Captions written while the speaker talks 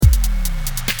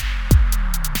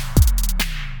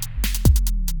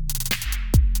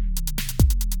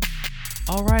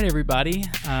All right, everybody.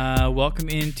 Welcome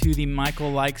into the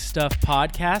Michael Likes Stuff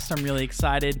podcast. I'm really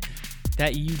excited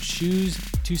that you choose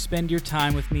to spend your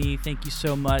time with me. Thank you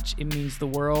so much. It means the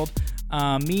world.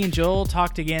 Me and Joel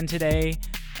talked again today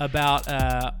about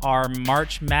our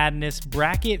March Madness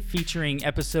bracket featuring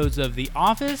episodes of The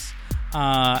Office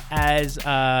as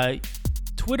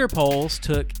Twitter polls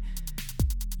took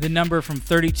the number from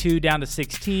 32 down to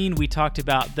 16. We talked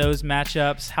about those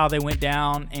matchups, how they went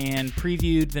down, and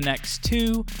previewed the next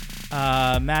two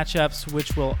matchups,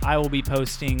 which I will be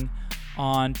posting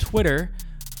on Twitter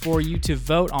for you to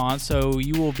vote on. So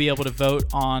you will be able to vote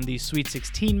on the Sweet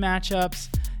 16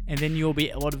 matchups, and then you will be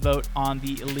able to vote on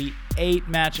the Elite 8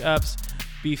 matchups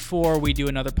before we do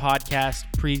another podcast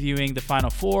previewing the Final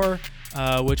Four,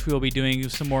 which we will be doing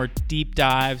some more deep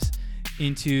dives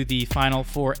into the Final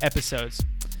Four episodes.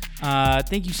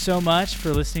 Thank you so much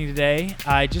for listening today.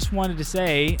 I just wanted to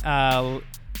say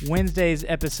Wednesday's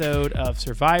episode of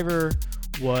Survivor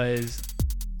was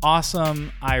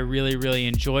awesome. I really, really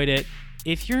enjoyed it.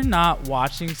 If you're not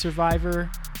watching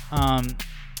Survivor,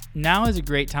 now is a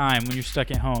great time when you're stuck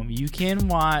at home. You can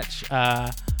watch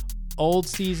old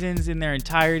seasons in their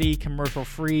entirety, commercial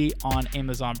free on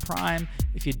Amazon Prime.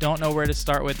 If you don't know where to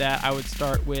start with that, I would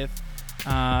start with,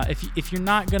 if you're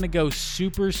not going to go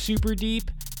super, super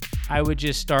deep, I would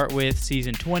just start with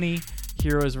season 20,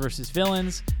 Heroes versus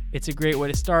Villains. It's a great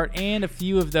way to start, and a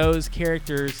few of those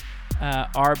characters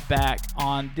are back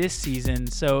on this season.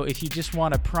 So if you just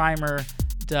want a primer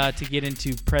to get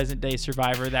into present-day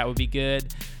Survivor, that would be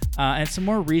good. And some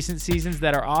more recent seasons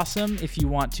that are awesome, if you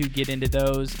want to get into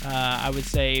those, I would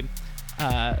say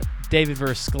David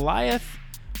vs. Goliath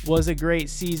was a great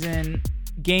season.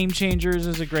 Game Changers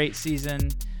was a great season.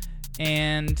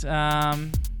 And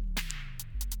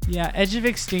Edge of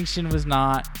Extinction was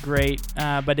not great,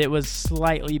 but it was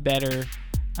slightly better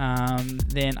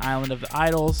than Island of the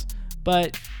Idols.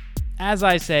 But as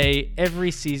I say,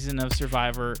 every season of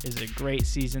Survivor is a great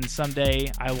season.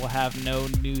 Someday I will have no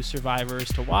new Survivors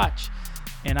to watch,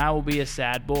 and I will be a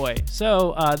sad boy.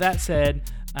 So that said,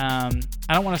 I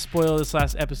don't want to spoil this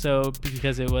last episode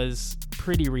because it was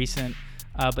pretty recent.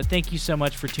 But thank you so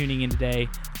much for tuning in today.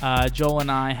 Joel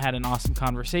and I had an awesome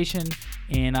conversation,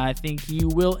 and I think you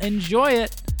will enjoy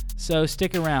it. So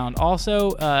stick around.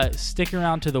 Also, stick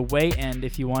around to the way end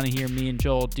if you want to hear me and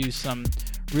Joel do some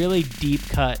really deep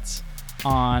cuts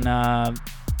on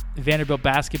Vanderbilt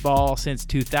basketball since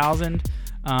 2000.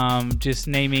 Just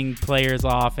naming players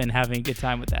off and having a good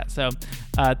time with that. So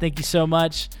thank you so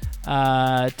much.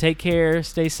 Take care,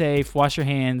 stay safe, wash your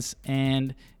hands,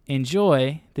 and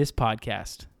enjoy this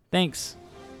podcast. Thanks.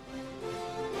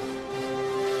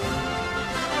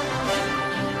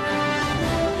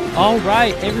 All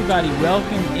right, everybody,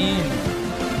 welcome in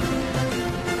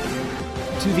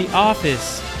to The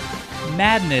Office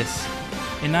Madness.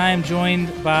 And I am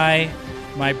joined by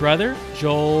my brother,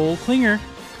 Joel Klinger.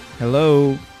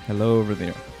 Hello. Hello over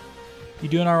there. You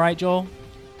doing all right, Joel?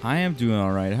 I am doing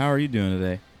all right. How are you doing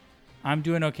today? I'm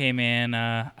doing okay, man.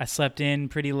 I slept in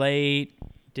pretty late.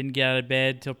 Didn't get out of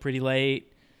bed till pretty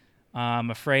late.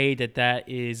 I'm afraid that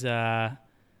is the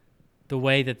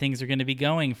way that things are going to be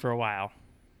going for a while.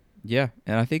 Yeah,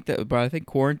 and I think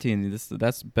quarantine, that's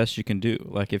the best you can do.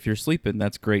 Like, if you're sleeping,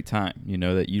 that's great time. You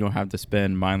know, that you don't have to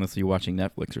spend mindlessly watching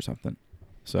Netflix or something.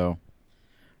 So,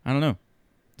 I don't know.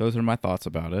 Those are my thoughts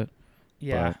about it.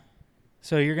 Yeah. But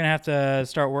so you're going to have to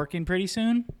start working pretty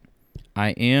soon? I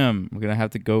am. I'm going to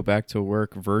have to go back to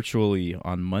work virtually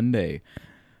on Monday,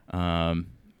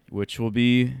 which will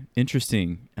be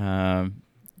interesting.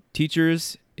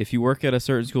 Teachers, if you work at a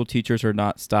certain school, teachers are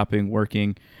not stopping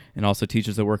working. And also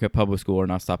teachers that work at public school are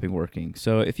not stopping working.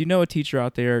 So if you know a teacher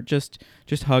out there, just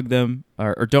hug them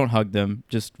or don't hug them.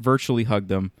 Just virtually hug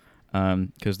them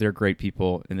because they're great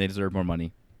people and they deserve more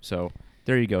money. So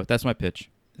there you go. That's my pitch.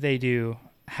 They do.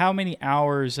 How many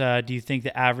hours do you think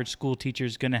the average school teacher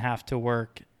is going to have to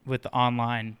work with the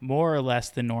online, more or less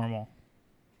than normal?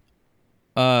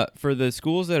 For the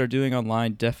schools that are doing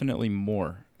online, definitely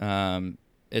more.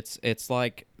 It's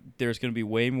like there's going to be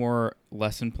way more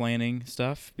lesson planning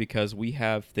stuff because we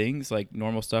have things like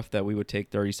normal stuff that we would take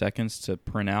 30 seconds to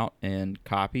print out and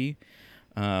copy.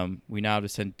 We now have to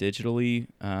send digitally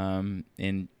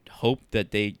and hope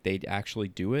that they actually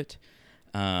do it.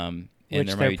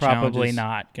 Which they're probably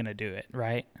not going to do it,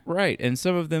 right? Right. And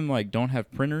some of them don't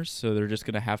have printers, so they're just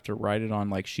going to have to write it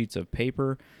on sheets of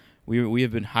paper. We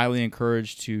have been highly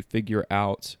encouraged to figure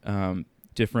out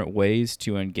different ways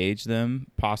to engage them,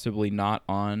 possibly not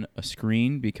on a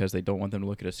screen because they don't want them to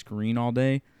look at a screen all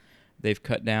day. They've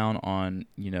cut down on,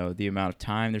 the amount of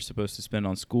time they're supposed to spend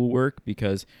on schoolwork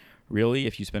because really.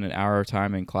 If you spend an hour of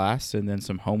time in class and then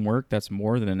some homework, that's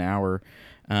more than an hour.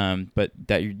 But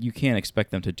that you can't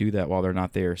expect them to do that while they're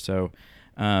not there. So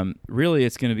really,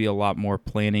 it's going to be a lot more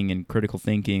planning and critical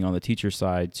thinking on the teacher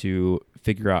side to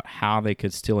figure out how they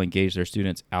could still engage their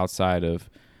students outside of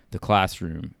the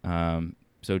classroom.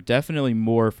 So definitely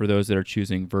more for those that are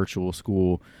choosing virtual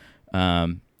school.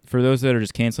 For those that are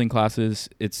just canceling classes,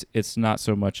 it's not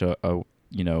so much a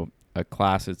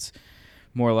class. It's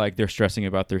more like they're stressing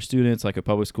about their students, like a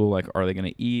public school, like are they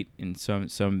going to eat? And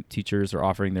some teachers are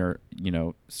offering their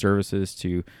services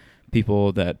to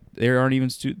people that there aren't even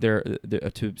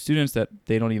to students that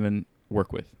they don't even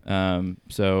work with.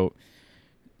 So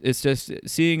it's just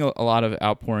seeing a lot of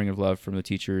outpouring of love from the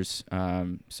teachers.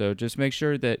 So just make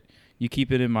sure that you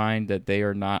keep it in mind that they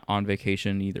are not on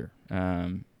vacation either.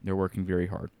 They're working very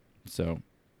hard. So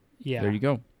there you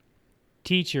go.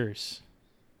 Teachers,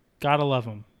 gotta love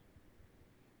them.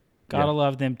 Gotta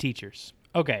love them teachers.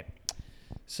 Okay.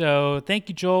 So thank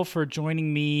you, Joel, for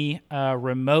joining me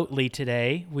remotely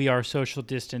today. We are social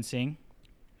distancing.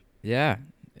 Yeah.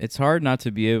 It's hard not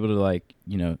to be able to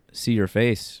see your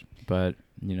face, but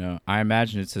I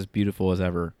imagine it's as beautiful as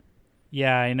ever.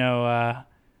 Yeah, I know. I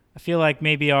feel like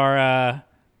maybe our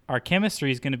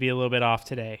chemistry is going to be a little bit off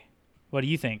today. What do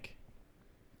you think?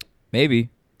 Maybe.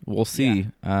 We'll see.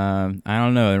 Yeah. I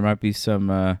don't know. There might be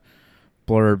some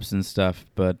blurbs and stuff,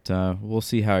 but we'll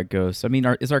see how it goes. I mean,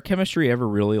 is our chemistry ever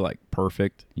really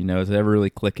perfect? Is it ever really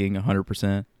clicking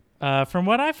 100%? From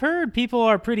what I've heard, people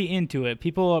are pretty into it.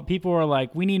 People are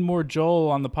like, we need more Joel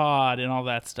on the pod and all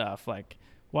that stuff. Like,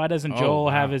 why doesn't Joel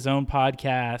have his own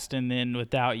podcast and then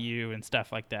without you and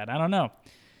stuff like that? I don't know.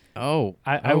 Oh,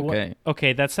 okay.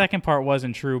 Okay, that second part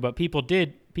wasn't true, but people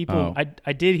did.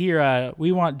 I did hear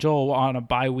we want Joel on a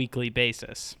bi-weekly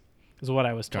basis is what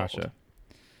I was told. Gotcha.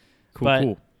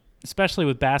 Cool. Especially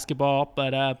with basketball,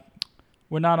 but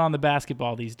we're not on the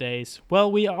basketball these days. Well,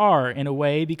 we are in a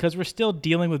way because we're still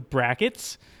dealing with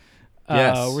brackets.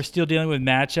 Yes. We're still dealing with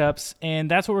matchups, and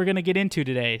that's what we're going to get into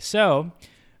today. So,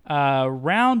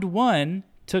 round 1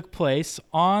 took place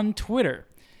on Twitter.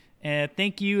 And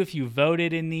thank you if you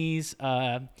voted in these.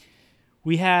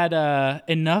 We had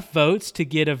enough votes to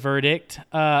get a verdict.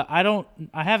 I don't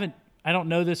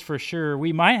know this for sure.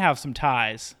 We might have some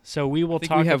ties, so we will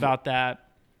talk about that.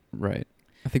 Right.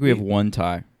 I think we have one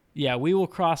tie. Yeah, we will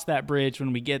cross that bridge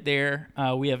when we get there.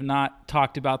 We have not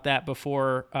talked about that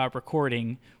before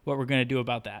recording, what we're going to do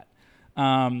about that.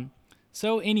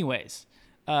 So anyways,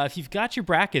 if you've got your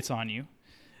brackets on you,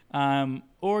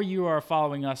 or you are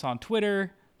following us on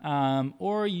Twitter,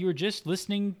 or you're just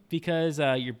listening because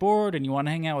you're bored and you want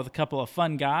to hang out with a couple of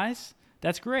fun guys,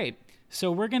 that's great.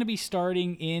 So we're going to be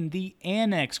starting in the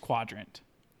Annex Quadrant.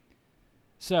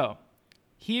 So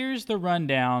here's the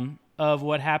rundown of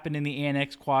what happened in the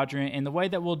Annex Quadrant. And the way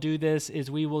that we'll do this is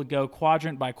we will go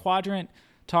quadrant by quadrant,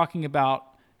 talking about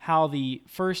how the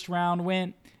first round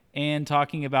went and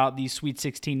talking about the Sweet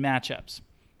 16 matchups.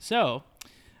 So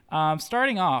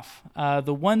starting off,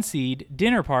 the 1 seed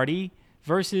Dinner Party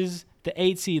versus the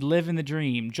 8 seed Living the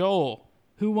Dream. Joel,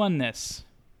 who won this?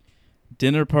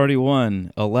 Dinner Party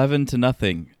won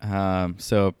 11-0.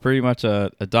 So pretty much a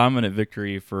dominant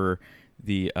victory for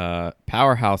the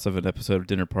powerhouse of an episode of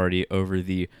Dinner Party over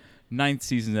the 9th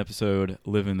season episode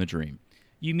Living the Dream.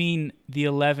 You mean the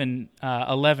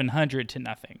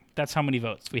 1100-0? That's how many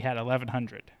votes we had.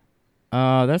 1100.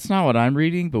 That's not what I'm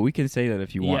reading, but we can say that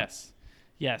if you want.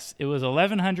 Yes. It was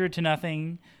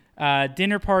 1100-0.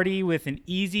 Dinner Party with an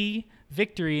easy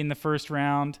victory in the first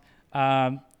round.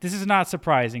 This is not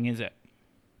surprising, is it?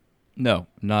 No,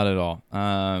 not at all.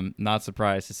 Not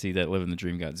surprised to see that Living the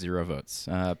Dream got 0 votes.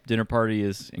 Dinner Party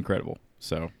is incredible.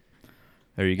 So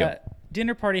there you go.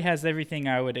 Dinner Party has everything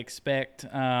I would expect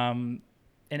an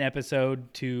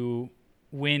episode to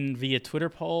win via Twitter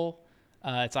poll.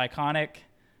 It's iconic.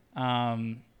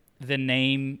 The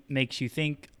name makes you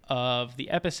think of the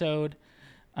episode.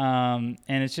 And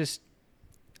it's just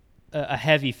a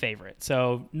heavy favorite.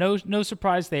 So no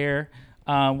surprise there.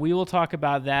 We will talk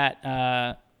about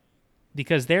that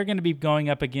because they're going to be going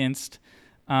up against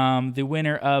the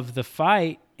winner of The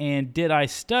Fight and Did I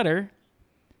Stutter?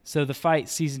 So The Fight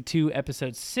Season 2,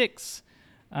 Episode 6,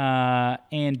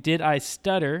 and Did I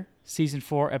Stutter? Season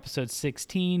 4, Episode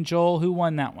 16. Joel, who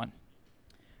won that one?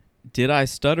 Did I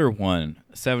Stutter won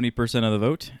 70% of the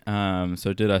vote.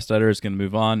 So Did I Stutter is going to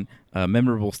move on. A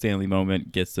memorable Stanley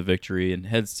moment gets the victory and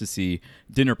heads to see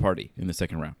Dinner Party in the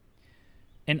second round.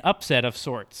 An upset of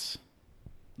sorts.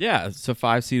 Yeah, it's a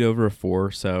 5 seed over a 4,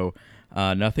 so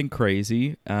nothing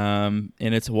crazy. And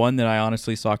it's one that I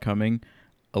honestly saw coming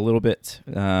a little bit.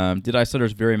 Did I Stutter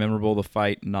is very memorable. The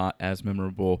Fight, not as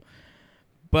memorable.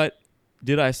 But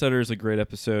Did I Stutter is a great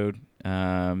episode.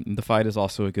 The Fight is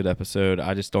also a good episode.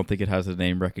 I just don't think it has the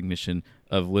name recognition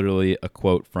of literally a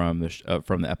quote from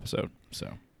the episode.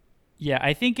 So, Yeah,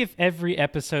 I think if every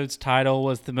episode's title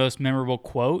was the most memorable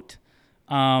quote,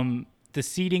 the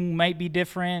seating might be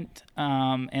different,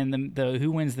 and the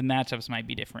who wins the matchups might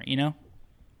be different. You know?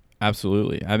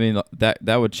 absolutely. I mean,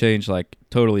 that would change like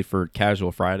totally for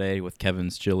Casual Friday with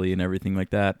Kevin's Chili and everything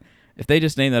like that. If they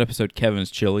just named that episode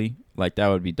Kevin's Chili, like that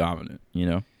would be dominant. You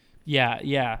know?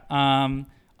 Yeah.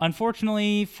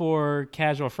 Unfortunately for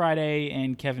Casual Friday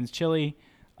and Kevin's Chili,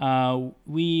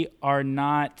 we are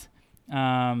not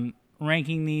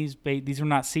ranking these. These are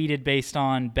not seeded based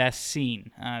on best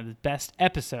scene. The best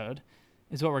episode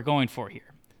is what we're going for here.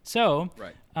 So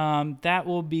that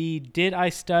will be Did I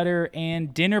Stutter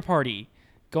and Dinner Party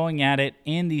going at it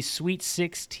in the Sweet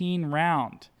 16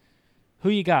 round. Who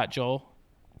you got, Joel?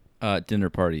 Dinner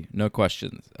Party, no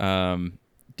questions.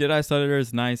 Did I Stutter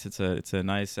is nice. It's a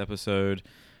nice episode,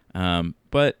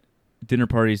 but Dinner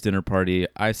Party is Dinner Party.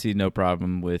 I see no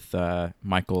problem with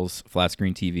Michael's flat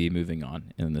screen TV moving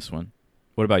on in this one.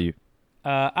 What about you?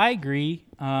 I agree.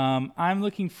 I'm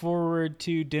looking forward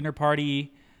to Dinner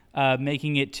Party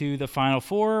making it to the Final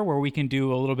Four, where we can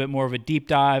do a little bit more of a deep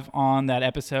dive on that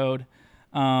episode.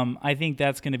 I think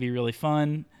that's going to be really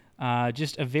fun.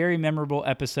 Just a very memorable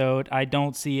episode. I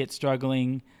don't see it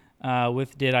struggling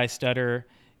with Did I Stutter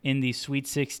in the Sweet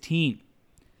 16.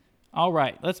 All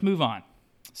right, let's move on.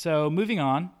 So moving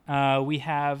on, we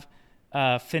have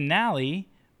Finale,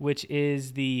 which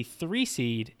is the 3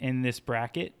 seed in this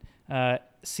bracket.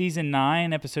 Season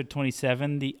 9, episode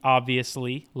 27, the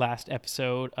obviously last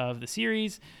episode of the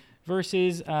series,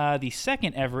 versus the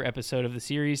second ever episode of the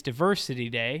series, Diversity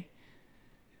Day,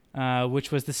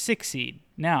 which was the 6 seed.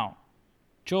 Now,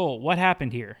 Joel, what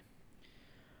happened here?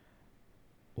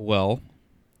 Well,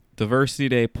 Diversity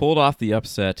Day pulled off the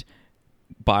upset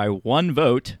by 1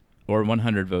 vote, or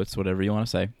 100 votes, whatever you want to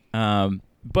say.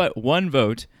 But 1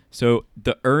 vote. So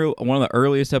one of the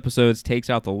earliest episodes takes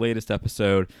out the latest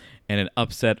episode, and an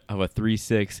upset of a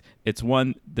 3-6.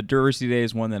 The Diversity Day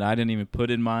is one that I didn't even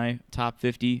put in my top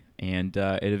 50, and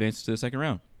it advances to the second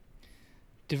round.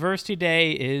 Diversity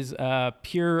Day is a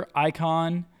pure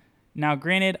icon. Now,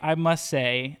 granted, I must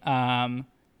say,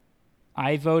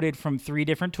 I voted from 3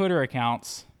 different Twitter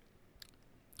accounts.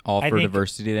 All for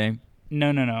Diversity Day?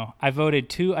 No. I voted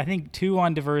 2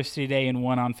 on Diversity Day and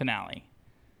 1 on Finale.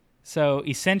 So,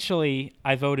 essentially,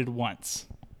 I voted once,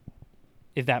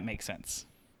 if that makes sense.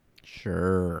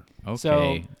 Sure. Okay.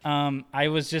 So, I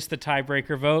was just the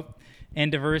tiebreaker vote,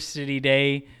 and Diversity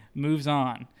Day moves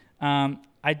on.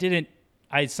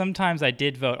 Sometimes I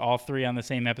did vote all 3 on the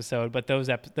same episode, but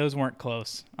those weren't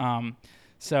close.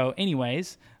 So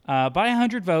anyways, by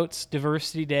 100 votes,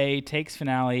 Diversity Day takes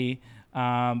Finale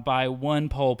by 1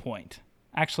 poll point.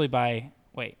 Actually, I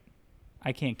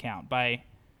can't count. By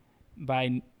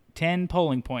 10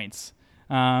 polling points.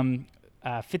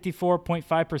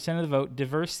 54.5% of the vote,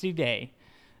 Diversity Day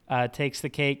takes the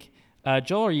cake.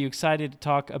 Joel, are you excited to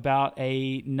talk about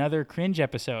another cringe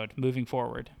episode moving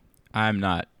forward? I'm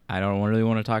not. I don't really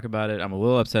want to talk about it. I'm a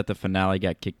little upset the Finale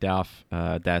got kicked off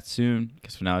that soon,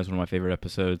 because Finale is one of my favorite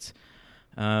episodes.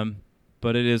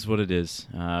 But it is what it is.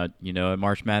 At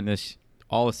March Madness,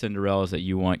 all the Cinderellas that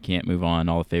you want can't move on.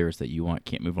 All the favorites that you want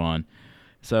can't move on.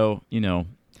 So,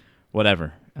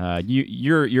 whatever.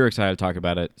 You're excited to talk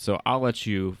about it, so I'll let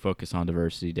you focus on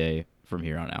Diversity Day from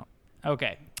here on out.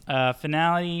 Okay.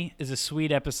 Finale is a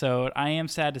sweet episode. I am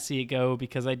sad to see it go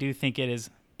because I do think it is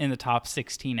in the top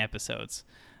 16 episodes.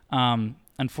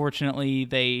 Unfortunately,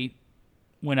 they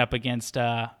went up against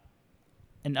an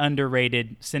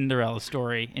underrated Cinderella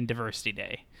story in Diversity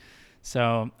Day.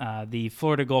 So the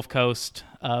Florida Gulf Coast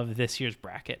of this year's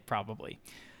bracket, probably.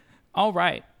 All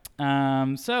right.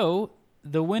 So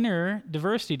the winner,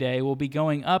 Diversity Day, will be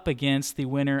going up against the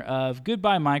winner of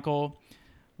Goodbye, Michael,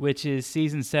 which is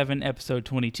Season 7, Episode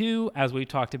 22. As we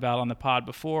talked about on the pod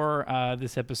before,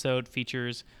 this episode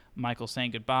features Michael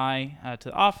saying goodbye to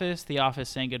the office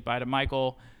saying goodbye to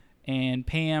Michael, and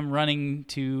Pam running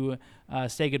to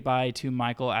say goodbye to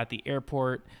Michael at the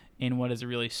airport in what is a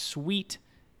really sweet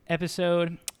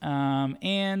episode.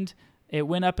 And it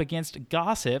went up against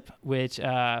Gossip, which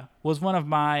was one of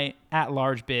my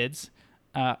at-large bids,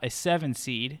 a 7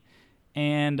 seed.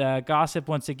 And Gossip,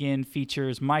 once again,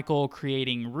 features Michael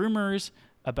creating rumors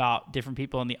about different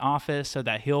people in the office so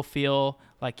that he'll feel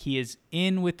like he is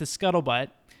in with the scuttlebutt.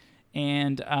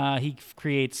 And he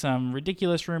creates some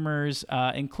ridiculous rumors,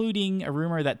 including a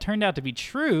rumor that turned out to be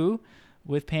true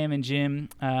with Pam and Jim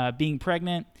being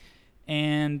pregnant.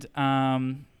 And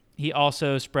He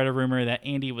also spread a rumor that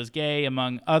Andy was gay,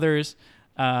 among others,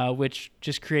 which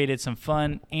just created some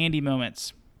fun Andy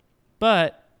moments.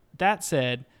 But that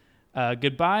said,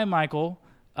 Goodbye Michael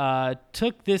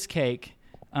took this cake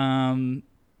by an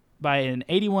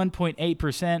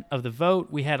 81.8% of the vote.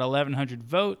 We had 1,100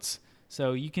 votes,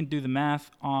 so you can do the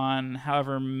math on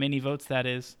however many votes that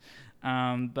is.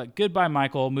 But Goodbye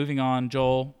Michael, moving on.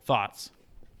 Joel, thoughts?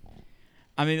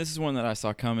 I mean, this is one that I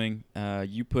saw coming.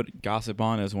 You put Gossip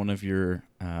on as one of your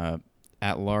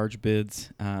at-large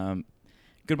bids.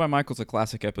 Goodbye Michael's a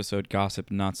classic episode.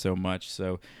 Gossip, not so much.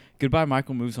 So, Goodbye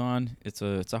Michael moves on. It's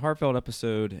a heartfelt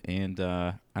episode, and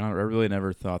I really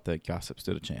never thought that Gossip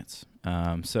stood a chance.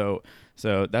 So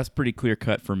that's pretty clear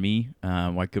cut for me.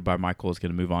 Why Goodbye Michael is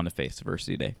going to move on to face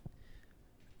Diversity Day.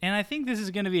 And I think this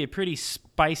is going to be a pretty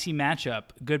spicy matchup.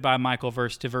 Goodbye Michael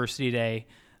versus Diversity Day.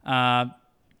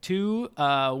 Two,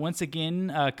 once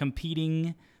again,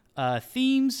 competing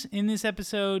themes in this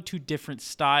episode, two different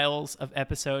styles of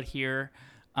episode here.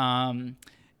 And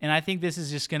I think this is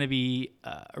just going to be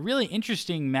a really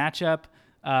interesting matchup.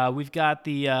 We've got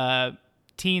the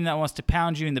team that wants to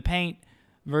pound you in the paint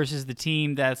versus the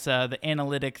team that's the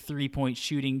analytic three-point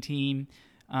shooting team.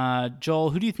 Joel,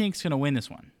 who do you think is going to win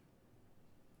this one?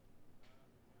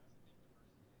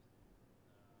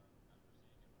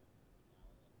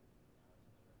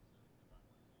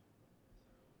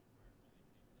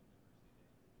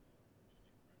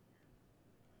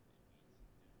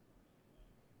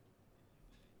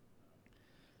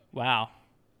 Wow.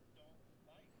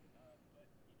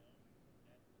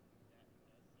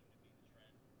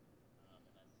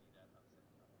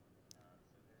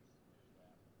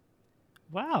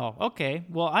 Wow. Okay.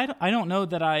 Well, I don't know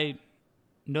that I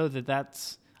know that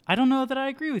that's I don't know that I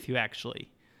agree with you actually.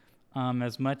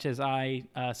 As much as I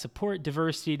support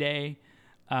Diversity Day,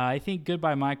 I think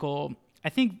Goodbye Michael. I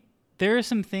think there are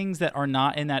some things that are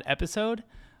not in that episode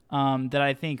that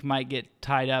I think might get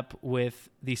tied up with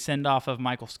the send off of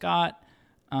Michael Scott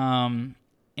and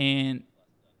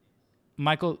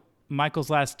Michael's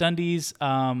Last Dundies,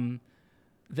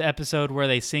 the episode where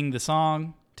they sing the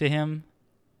song to him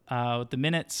with the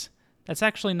minutes. That's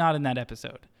actually not in that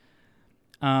episode.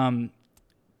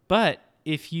 But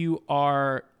if you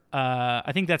are,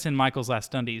 I think that's in Michael's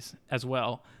Last Dundies as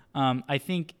well. I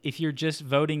think if you're just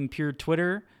voting pure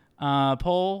Twitter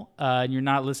poll and you're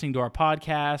not listening to our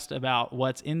podcast about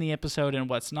what's in the episode and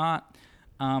what's not,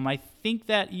 I think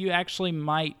that you actually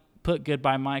might put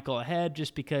Goodbye Michael ahead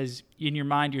just because in your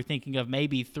mind you're thinking of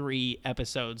maybe 3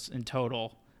 episodes in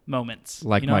total moments.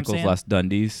 Like you know Michael's Last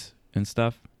Dundies and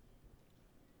stuff?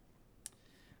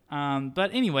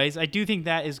 But anyways, I do think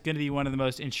that is going to be one of the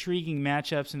most intriguing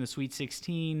matchups in the Sweet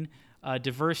 16.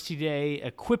 Diversity Day,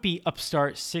 a quippy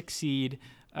upstart 6 seed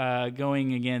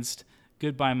going against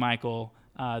Goodbye Michael,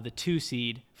 the 2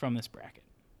 seed from this bracket.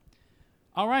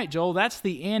 All right, Joel, that's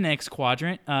the Annex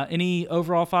quadrant. Any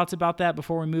overall thoughts about that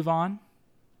before we move on?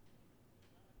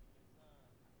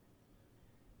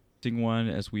 One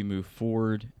as we move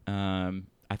forward.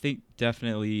 I think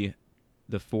definitely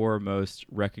the 4 most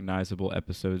recognizable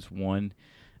episodes won,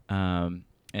 and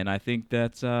I think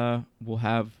that we'll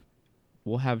have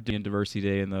Diversity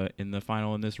Day in the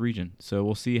final in this region. So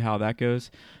we'll see how that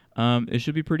goes. It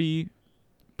should be pretty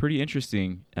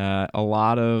interesting. A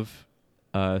lot of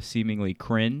seemingly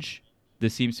cringe.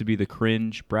 This seems to be the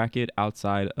cringe bracket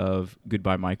outside of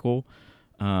Goodbye Michael.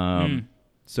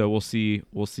 So we'll see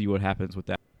what happens with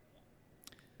that.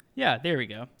 Yeah, there we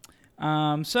go.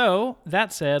 So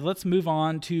that said, let's move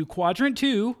on to quadrant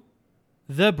 2,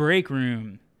 the break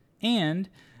room. And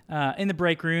in the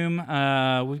break room,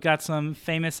 we've got some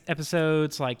famous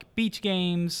episodes like Beach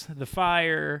Games, The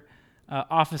Fire,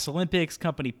 Office Olympics,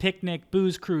 Company Picnic,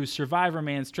 Booze Cruise, Survivor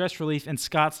Man, Stress Relief, and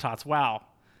Scott's Tots. Wow.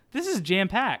 This is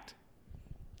jam-packed.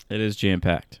 It is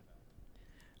jam-packed.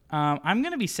 I'm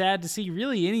going to be sad to see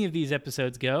really any of these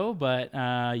episodes go, but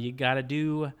you got to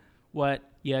do what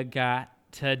you got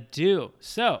to do.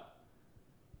 So,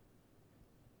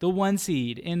 the 1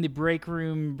 seed in the break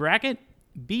room bracket,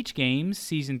 Beach Games,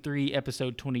 Season 3,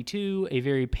 Episode 22, a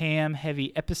very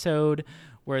Pam-heavy episode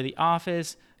where the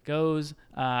office goes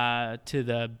to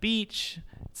the beach.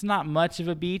 It's not much of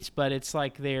a beach, but it's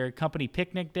like their company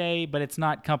picnic day, but it's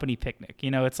not company picnic.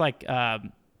 You know, it's like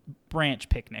branch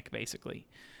picnic, basically.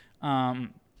 And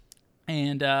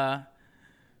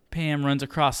Pam runs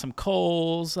across some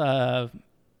coals.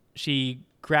 She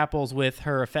grapples with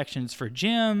her affections for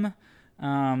Jim.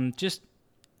 Just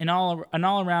an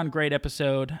all-around great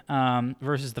episode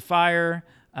versus The Fire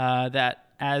that,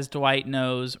 as Dwight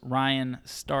knows, Ryan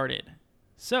started.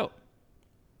 So,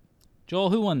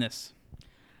 Joel, who won this?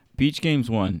 Beach Games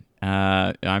won.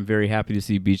 I'm very happy to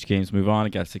see Beach Games move on. It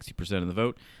got 60% of the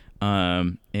vote.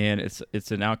 And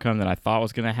it's an outcome that I thought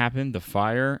was going to happen. The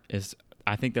Fire is,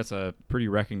 I think that's a pretty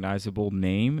recognizable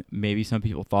name. Maybe some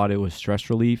people thought it was Stress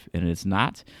Relief, and it's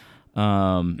not.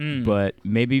 But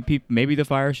maybe the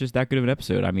Fire is just that good of an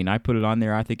episode. I mean, I put it on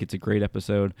there. I think it's a great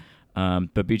episode.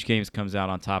 But Beach Games comes out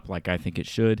on top like I think it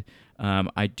should.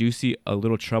 I do see a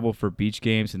little trouble for Beach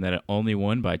Games in that it only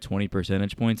won by 20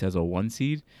 percentage points as a 1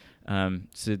 seed.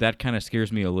 So that kind of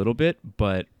scares me a little bit.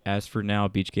 But as for now,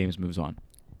 Beach Games moves on.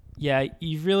 Yeah,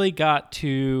 you've really got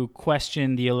to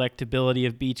question the electability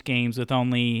of Beach Games with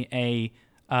only a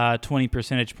 20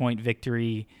 percentage point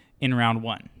victory in round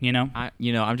 1.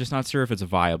 I'm just not sure if it's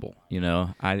viable.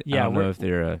 I don't know if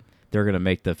they're going to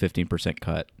make the 15%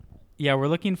 cut. Yeah, we're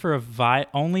looking for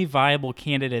only viable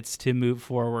candidates to move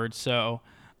forward. So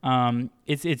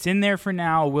it's in there for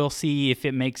now. We'll see if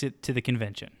it makes it to the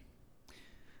convention.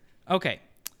 Okay.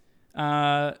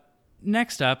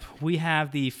 Next up, we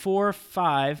have the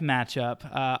 4-5 matchup.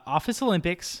 Office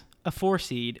Olympics, a 4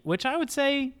 seed, which I would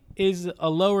say is a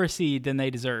lower seed than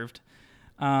they deserved.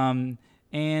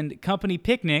 And Company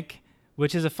Picnic,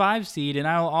 which is a 5 seed, and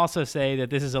I will also say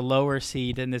that this is a lower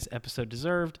seed than this episode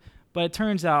deserved. But it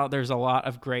turns out there's a lot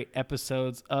of great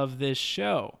episodes of this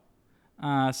show.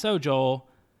 So, Joel,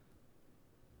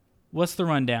 what's the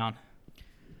rundown?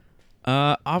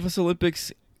 Office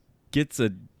Olympics gets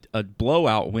a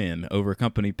blowout win over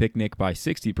Company Picnic by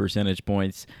 60 percentage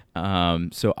points.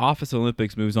 So Office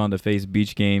Olympics moves on to face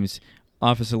Beach Games.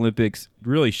 Office Olympics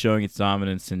really showing its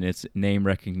dominance and its name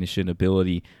recognition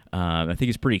ability. I think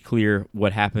it's pretty clear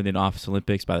what happened in Office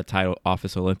Olympics by the title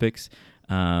Office Olympics.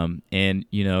 And,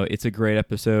 it's a great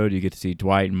episode. You get to see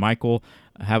Dwight and Michael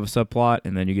have a subplot,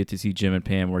 and then you get to see Jim and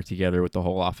Pam work together with the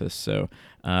whole office. So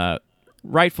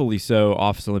rightfully so,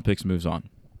 Office Olympics moves on.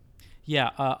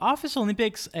 Yeah, Office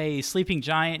Olympics, a sleeping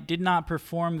giant, did not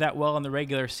perform that well in the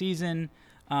regular season,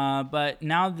 but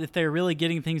now that they're really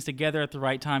getting things together at the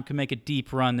right time, can make a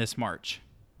deep run this March.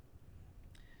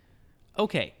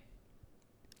 Okay,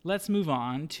 let's move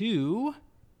on to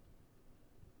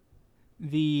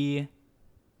the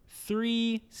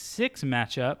 3-6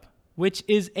 matchup, which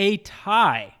is a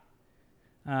tie.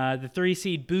 The 3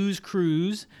 seed Booze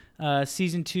Cruise,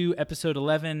 Season 2, Episode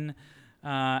 11,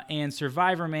 and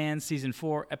Survivor Man, Season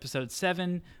 4, Episode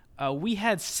 7. We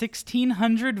had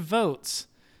 1,600 votes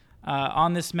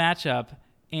on this matchup,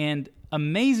 and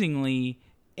amazingly,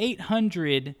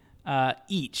 800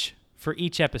 each for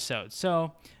each episode.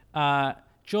 So,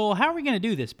 Joel, how are we going to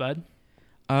do this, bud?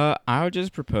 I would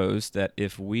just propose that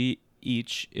if we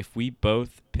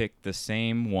both pick the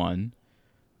same one,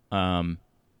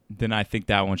 then I think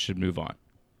that one should move on.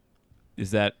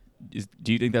 Do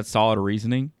you think that's solid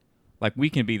reasoning? Like,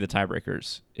 we can be the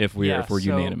tiebreakers if we're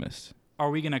unanimous. Are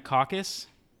we going to caucus?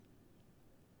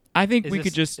 I think we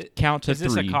could just count to 3.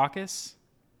 Is this a caucus?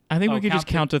 I think we could just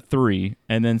count to 3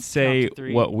 and then say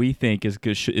what we think is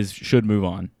good should move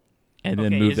on, and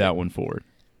then move that one forward.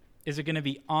 Is it going to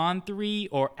be on 3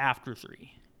 or after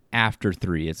 3? After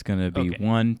 3. It's going to be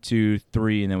 1, 2,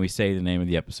 3, and then we say the name of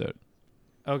the episode.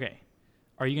 Okay.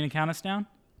 Are you going to count us down?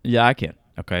 Yeah, I can.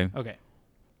 Okay.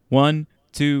 1,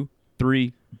 2,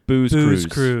 3. Booze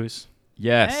Cruise.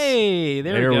 Yes. Hey,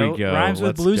 there we go. Rhymes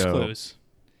with Blues Clues.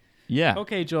 Yeah.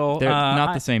 Okay, Joel. They're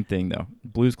not the same thing, though.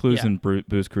 Blues Clues and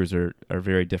Booze Cruise are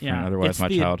very different. Yeah. Otherwise, my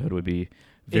childhood would be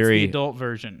very... It's the adult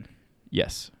version.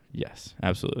 Yes,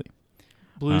 absolutely.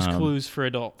 Blues Clues for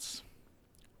adults.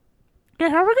 Okay,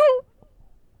 here we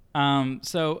go.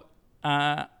 So,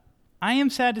 I am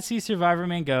sad to see Survivor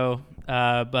Man go,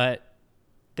 but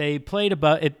they played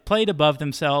above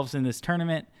themselves in this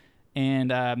tournament, and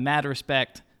mad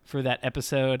respect for that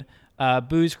episode.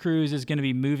 Booze Cruise is going to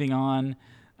be moving on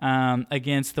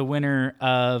against the winner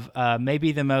of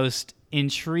maybe the most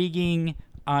intriguing,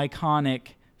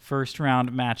 iconic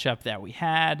first-round matchup that we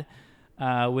had,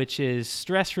 which is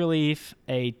Stress Relief,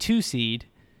 a 2 seed,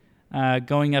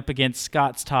 going up against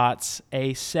Scott's Tots,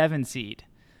 a 7 seed.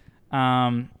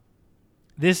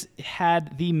 This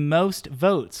had the most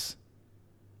votes.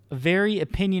 Very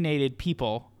opinionated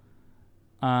people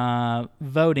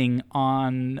voting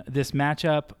on this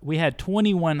matchup. We had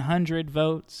 2,100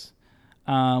 votes,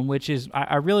 which is,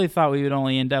 I really thought we would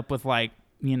only end up with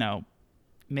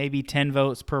maybe 10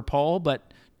 votes per poll,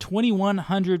 but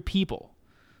 2,100 people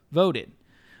voted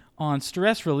on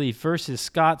Stress Relief versus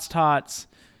Scott's Tots.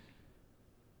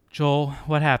 Joel,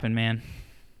 what happened, man?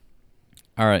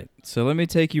 All right, so let me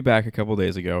take you back a couple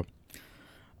days ago.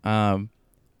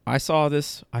 I saw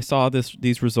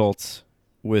these results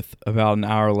with about an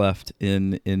hour left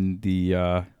in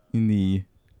the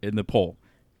poll,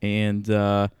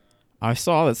 and I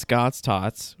saw that Scott's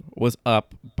Tots was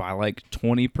up by like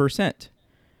 20%.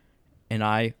 And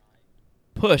I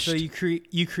pushed. So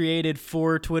you created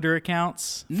 4 Twitter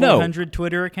accounts? No. 400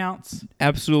 Twitter accounts?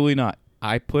 Absolutely not.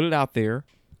 I put it out there.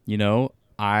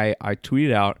 I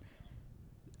tweeted out.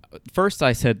 First,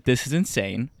 I said, this is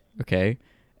insane. Okay.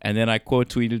 And then I quote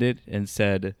tweeted it and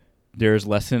said, there's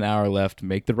less than an hour left.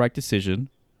 Make the right decision.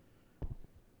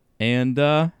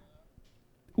 And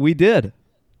we did.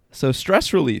 So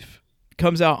Stress Relief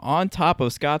comes out on top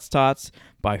of Scott's Tots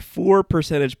by 4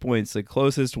 percentage points, the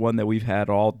closest one that we've had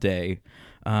all day.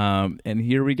 And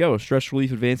here we go. Stress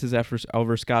Relief advances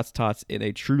over Scott's Tots in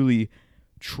a truly,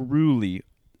 truly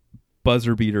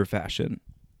buzzer beater fashion.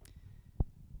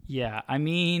 Yeah, I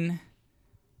mean,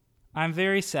 I'm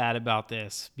very sad about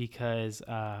this because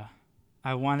I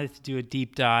wanted to do a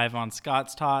deep dive on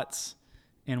Scott's Tots,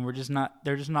 and they're just not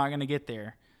going to get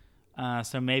there.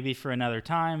 So maybe for another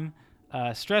time.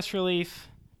 Stress Relief,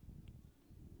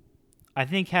 I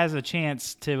think, has a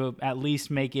chance to at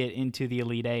least make it into the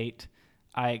Elite Eight.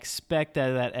 I expect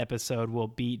that episode will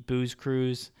beat Booze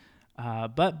Cruise.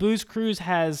 But Booze Cruise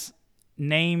has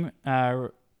name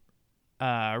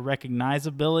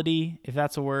recognizability, if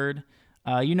that's a word.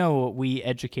 You know what we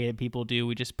educated people do.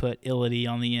 We just put illity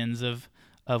on the ends of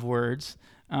words.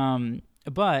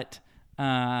 But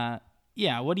what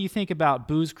do you think about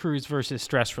Booze Cruise versus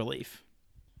Stress Relief?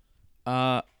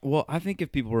 Well, I think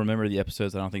if people remember the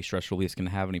episodes, I don't think Stress Relief is going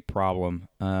to have any problem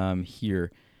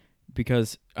here.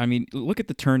 Because, I mean, look at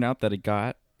the turnout that it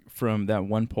got from that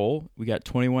one poll. We got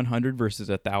 2,100 versus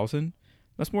 1,000.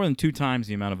 That's more than 2 times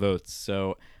the amount of votes.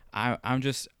 So I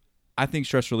think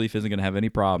Stress Relief isn't going to have any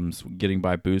problems getting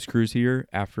by Booze Cruise here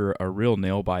after a real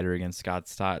nail biter against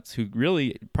Scott's Tots, who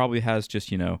really probably has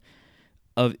just,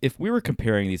 if we were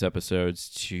comparing these episodes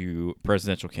to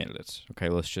presidential candidates, okay,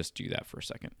 let's just do that for a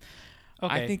second.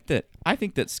 Okay. I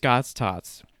think that Scott's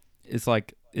Tots is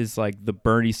like the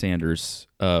Bernie Sanders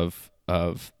of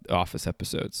Office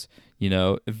episodes.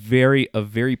 A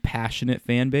very passionate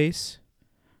fan base.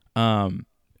 And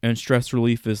Stress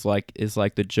Relief is like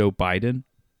the Joe Biden.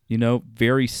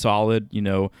 Very solid.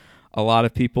 A lot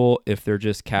of people, if they're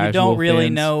just casual, you don't really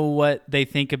fans, know what they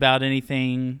think about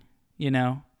anything.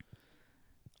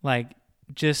 Like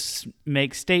just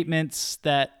make statements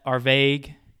that are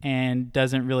vague and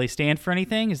doesn't really stand for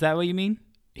anything. Is that what you mean?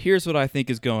 Here's what I think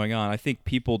is going on. I think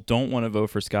people don't want to vote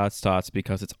for Scott's Tots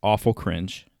because it's awful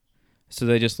cringe. So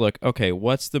they just look, okay,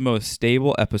 what's the most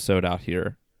stable episode out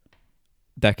here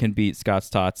that can beat Scott's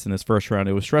Tots in this first round?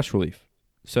 It was Stress Relief.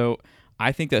 So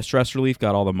I think that Stress Relief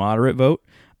got all the moderate vote.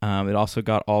 It also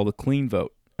got all the clean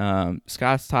vote.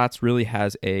 Scott's Tots really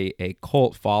has a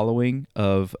cult following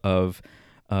of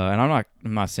and I'm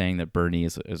not saying that Bernie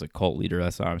is a cult leader.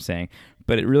 That's what I'm saying.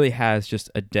 But it really has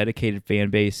just a dedicated fan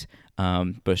base.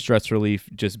 But Stress Relief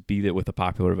just beat it with a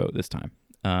popular vote this time.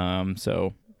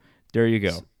 So there you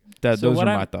go. Those are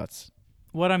my thoughts.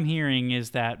 What I'm hearing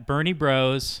is that Bernie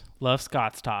Bros love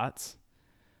Scott's Tots.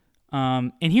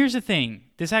 And here's the thing.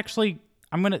 This actually,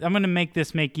 I'm gonna make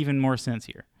this make even more sense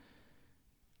here.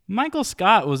 Michael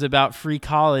Scott was about free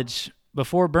college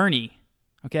before Bernie.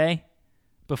 Okay.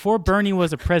 Before Bernie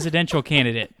was a presidential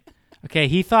candidate, okay,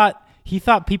 he thought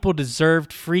people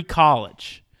deserved free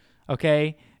college,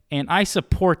 okay, and I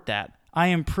support that. I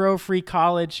am pro free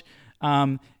college.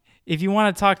 If you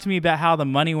want to talk to me about how the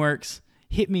money works,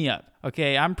 hit me up,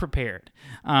 okay? I'm prepared.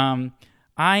 I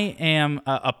am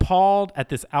appalled at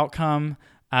this outcome,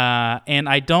 and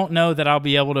I don't know that I'll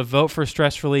be able to vote for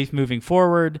Stress Relief moving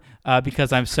forward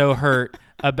because I'm so hurt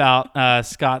about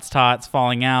Scott's Tots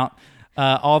falling out.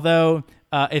 Although,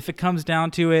 if it comes down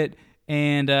to it,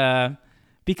 and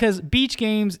because Beach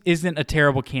Games isn't a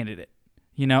terrible candidate,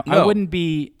 No. I wouldn't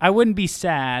be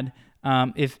sad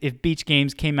if Beach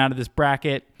Games came out of this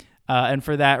bracket, and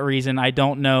for that reason, I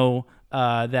don't know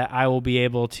that I will be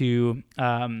able to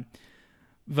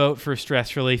vote for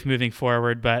Stress Relief moving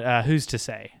forward. But who's to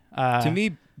say? To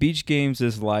me, Beach Games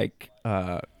is like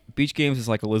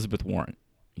Elizabeth Warren.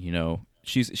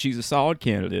 She's a solid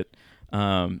candidate.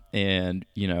 And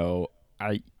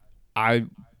I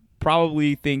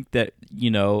probably think that,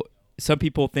 some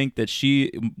people think that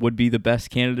she would be the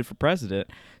best candidate for president,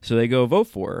 so they go vote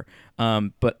for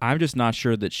her. But I'm just not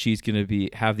sure that she's going to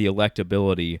have the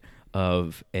electability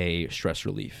of a Stress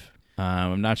Relief.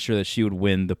 I'm not sure that she would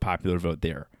win the popular vote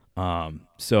there.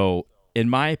 So in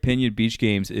my opinion, Beach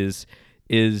Games is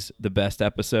the best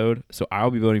episode. So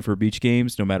I'll be voting for Beach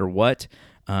Games no matter what.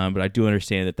 But I do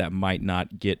understand that might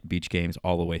not get Beach Games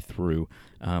all the way through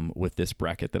with this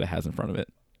bracket that it has in front of it.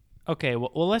 Okay,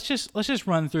 well let's just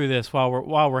run through this while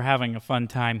we're having a fun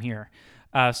time here.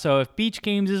 So if Beach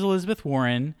Games is Elizabeth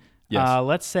Warren, Yes.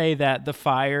 let's say that the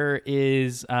Fire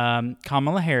is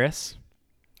Kamala Harris.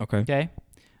 Okay. Okay.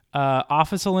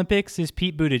 Office Olympics is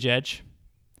Pete Buttigieg.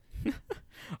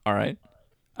 All right.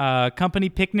 Company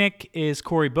Picnic is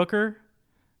Cory Booker.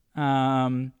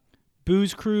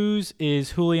 Booze Cruise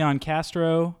is Julian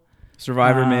Castro.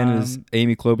 Survivor Man is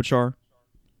Amy Klobuchar.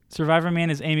 Survivor Man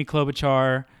is Amy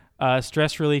Klobuchar.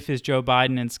 Stress Relief is Joe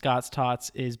Biden, and Scott's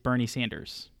Tots is Bernie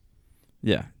Sanders.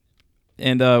 Yeah,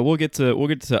 and we'll get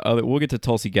to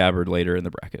Tulsi Gabbard later in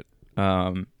the bracket.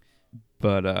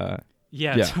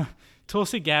 Yeah.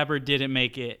 Tulsi Gabbard didn't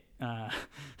make it.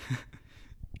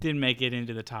 Didn't make it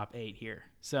into the top 8 here.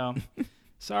 So,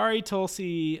 sorry,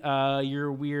 Tulsi.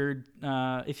 You're weird.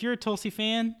 If you're a Tulsi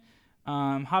fan,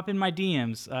 hop in my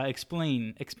DMs.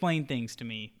 Explain things to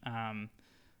me.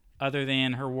 Other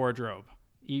than her wardrobe.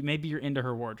 Maybe you're into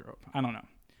her wardrobe. I don't know.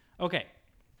 Okay,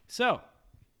 so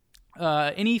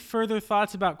any further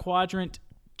thoughts about Quadrant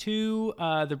 2,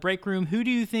 the break room? Who do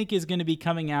you think is going to be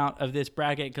coming out of this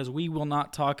bracket? Because we will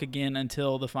not talk again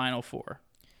until the Final Four.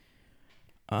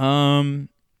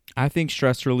 I think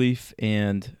Stress Relief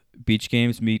and Beach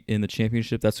Games meet in the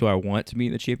championship. That's who I want to meet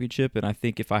in the championship, and I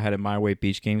think if I had it my way,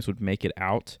 Beach Games would make it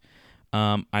out.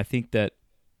 I think that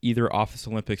either Office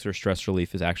Olympics or Stress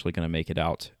Relief is actually going to make it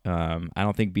out. I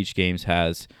don't think Beach Games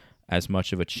has as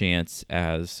much of a chance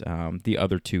as the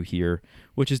other two here,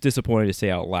 which is disappointing to say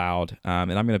out loud.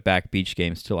 And I'm going to back Beach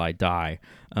Games till I die.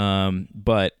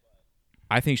 But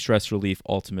I think Stress Relief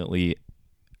ultimately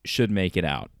should make it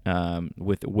out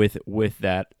with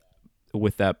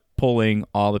that pulling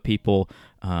all the people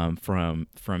from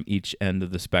each end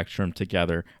of the spectrum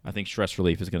together. I think Stress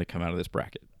Relief is going to come out of this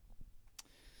bracket.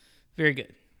 Very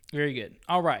good. Very good.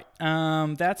 All right.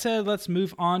 That said, let's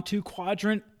move on to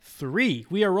Quadrant 3.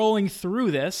 We are rolling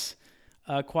through this.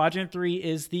 Quadrant 3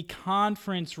 is the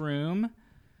conference room.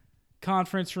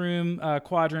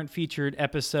 Quadrant featured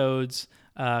episodes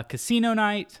Casino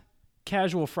Night,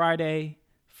 Casual Friday,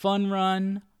 Fun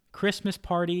Run, Christmas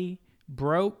Party,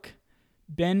 Broke,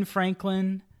 Ben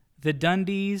Franklin, The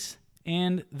Dundies,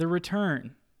 and The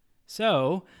Return.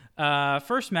 So,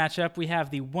 first matchup, we have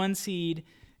the 1 seed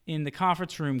in the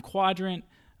conference room quadrant,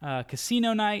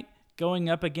 Casino Night, going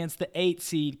up against the 8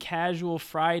 seed Casual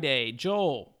Friday.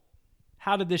 Joel,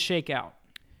 how did this shake out?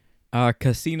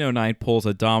 Casino Night pulls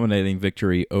a dominating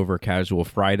victory over Casual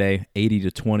Friday,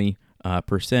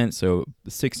 80-20%, so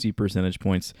 60 percentage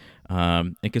points.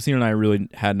 And Casino Night really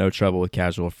had no trouble with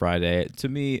Casual Friday. To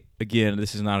me, again,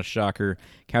 this is not a shocker.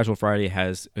 Casual Friday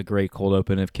has a great cold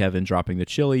open of Kevin dropping the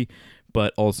chili,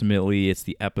 but ultimately it's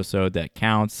the episode that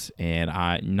counts, and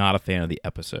I'm not a fan of the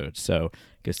episode. So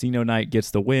Casino Night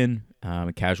gets the win.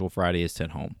 Casual Friday is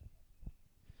sent home.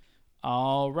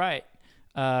 All right.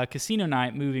 Casino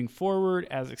Night moving forward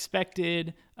as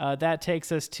expected. That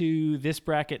takes us to this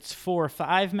bracket's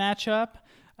 4-5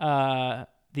 matchup.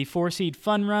 The 4 seed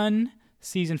Fun Run,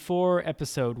 Season 4,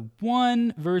 Episode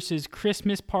 1 versus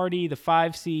Christmas Party, the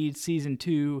 5 seed Season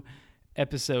 2,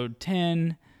 Episode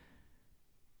 10.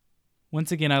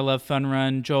 Once again, I love Fun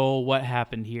Run. Joel, what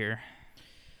happened here?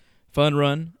 Fun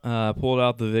Run pulled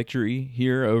out the victory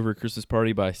here over Christmas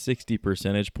Party by 60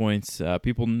 percentage points.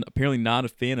 People apparently not a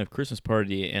fan of Christmas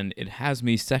Party, and it has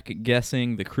me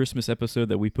second-guessing the Christmas episode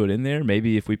that we put in there.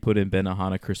 Maybe if we put in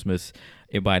Benihana Christmas,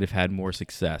 it might have had more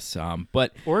success.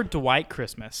 Or Dwight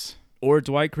Christmas. Or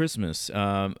Dwight Christmas.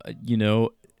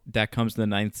 That comes in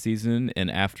the 9th season, and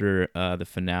after the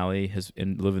finale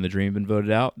and Living the Dream been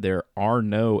voted out, there are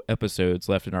no episodes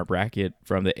left in our bracket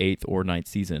from the 8th or 9th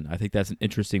season. I think that's an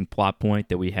interesting plot point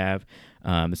that we have.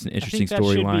 It's an interesting storyline.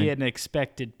 I think that should be an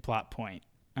expected plot point.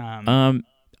 I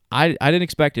didn't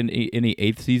expect any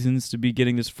 8th seasons to be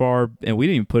getting this far, and we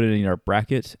didn't even put it in our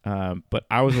bracket, but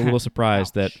I was a little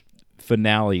surprised that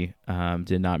finale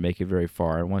did not make it very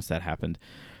far, and once that happened,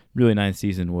 really 9th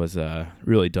season was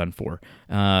really done for.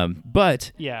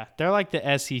 But yeah, they're like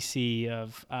the SEC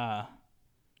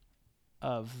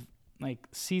of like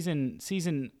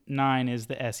season 9 is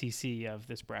the SEC of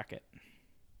this bracket.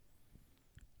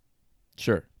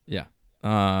 Sure. Yeah.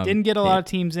 Didn't get a lot of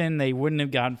teams in. They wouldn't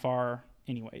have gotten far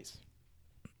anyways.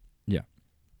 Yeah.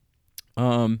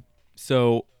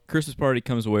 So Christmas Party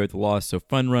comes away with the loss, so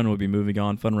Fun Run will be moving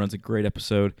on. Fun Run's a great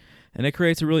episode, and it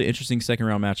creates a really interesting second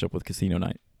round matchup with Casino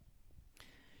Night.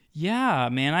 Yeah,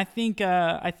 man, I think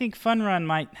Fun Run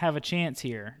might have a chance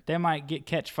here. They might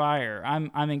catch fire.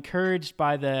 I'm encouraged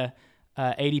by the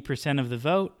 80% of the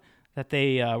vote that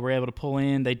they were able to pull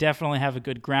in. They definitely have a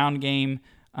good ground game.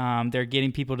 They're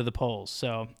getting people to the polls.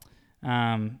 So,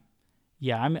 I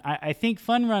think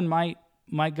Fun Run might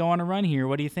go on a run here.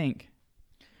 What do you think?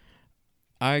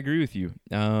 I agree with you.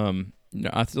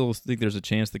 I still think there's a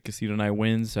chance that Casino Night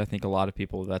wins. I think a lot of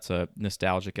people, that's a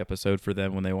nostalgic episode for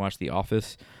them when they watch The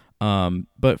Office.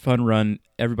 But Fun Run,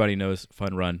 everybody knows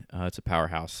Fun Run. It's a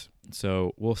powerhouse.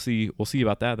 So we'll see. We'll see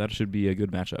about that. That should be a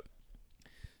good matchup.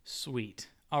 Sweet.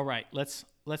 All right, let's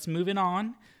move it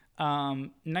on.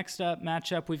 Next up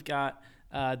matchup, we've got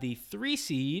the 3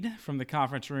 seed from the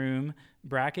conference room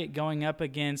bracket going up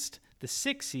against the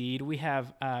 6 seed. We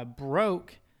have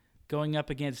Broke going up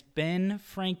against Ben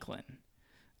Franklin.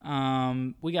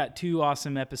 We got 2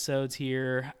 awesome episodes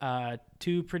here,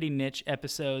 2 pretty niche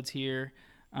episodes here.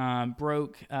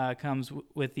 Broke comes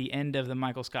with the end of the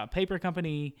Michael Scott Paper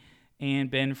Company,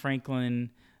 and Ben Franklin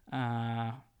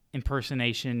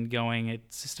impersonation going.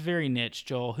 It's just very niche.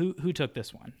 Joel, who took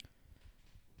this one?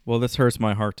 Well, this hurts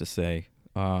my heart to say.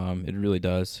 It really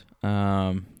does.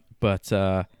 But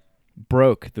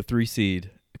Broke, the 3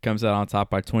 seed, comes out on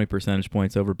top by 20 percentage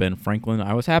points over Ben Franklin.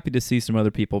 I was happy to see some other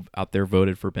people out there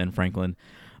voted for Ben Franklin.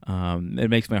 It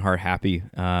makes my heart happy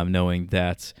knowing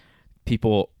that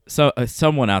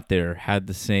someone out there had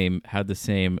the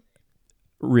same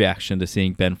reaction to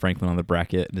seeing Ben Franklin on the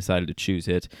bracket and decided to choose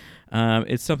it.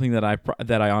 It's something that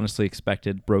I honestly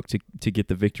expected Broke to get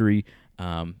the victory,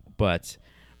 but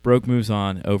Broke moves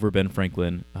on over Ben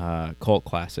Franklin, cult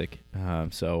classic.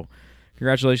 So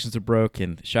congratulations to Broke,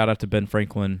 and shout out to Ben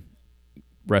Franklin.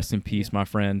 Rest in peace, my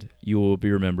friend. You will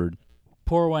be remembered.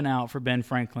 Pour one out for Ben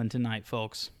Franklin tonight,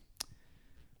 folks.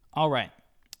 All right.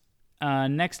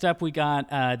 Next up, we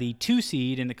got the 2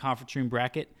 seed in the conference room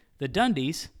bracket, the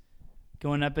Dundies,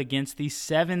 going up against the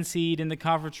 7 seed in the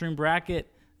conference room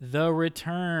bracket, the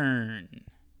Return.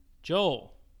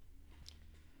 Joel.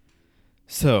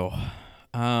 So,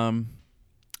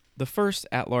 the first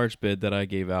at-large bid that I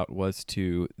gave out was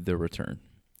to the Return.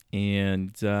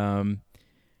 And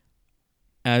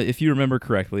if you remember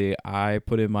correctly, I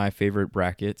put in my favorite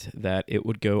bracket that it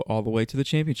would go all the way to the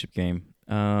championship game.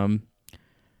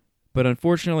 But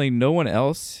unfortunately, no one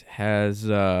else has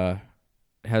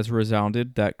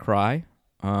resounded that cry.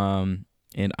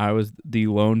 And I was the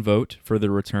lone vote for the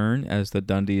Return, as the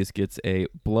Dundies gets a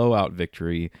blowout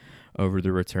victory over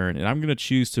the Return. And I'm going to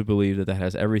choose to believe that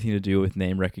has everything to do with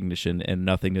name recognition and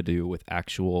nothing to do with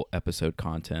actual episode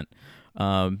content.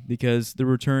 Because the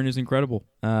Return is incredible.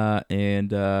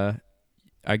 And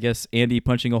I guess Andy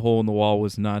punching a hole in the wall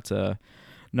was not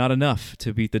enough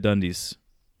to beat the Dundies.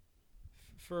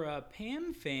 For a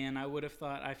Pam fan, I would have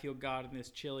thought I Feel God in This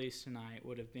Chili's Tonight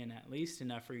would have been at least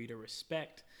enough for you to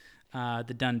respect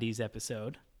the Dundies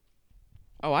episode.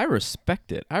 Oh, I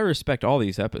respect it. I respect all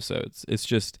these episodes. It's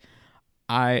just,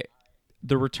 the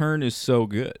Return is so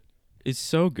good. It's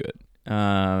so good.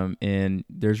 And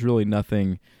there's really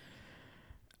nothing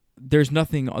the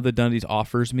Dundies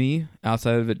offers me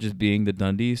outside of it just being the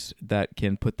Dundies that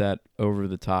can put that over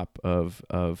the top of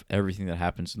everything that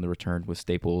happens in the Return with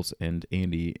Staples and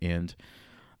Andy and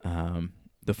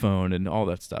the phone and all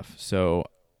that stuff. So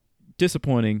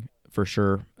disappointing for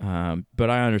sure. But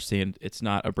I understand it's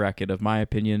not a bracket of my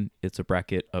opinion. It's a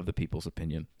bracket of the people's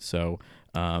opinion. So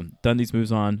Dundies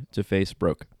moves on to face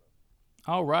Broke.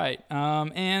 All right.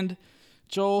 And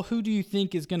Joel, who do you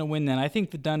think is going to win then? I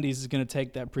think the Dundies is going to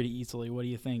take that pretty easily. What do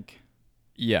you think?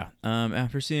 Yeah.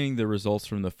 After seeing the results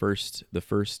from the first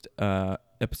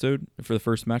episode for the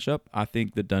first matchup, I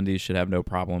think the Dundies should have no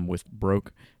problem with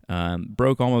Broke.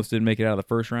 Broke almost didn't make it out of the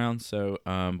first round, so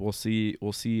we'll see.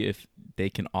 We'll see if they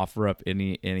can offer up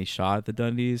any shot at the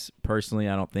Dundies. Personally,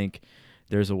 I don't think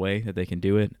there's a way that they can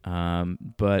do it,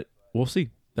 but we'll see.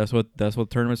 That's what the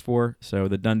tournament's for. So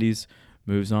the Dundies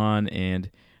moves on, and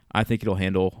I think it'll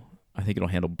handle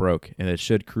Broke, and it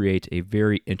should create a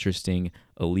very interesting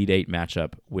Elite Eight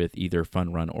matchup with either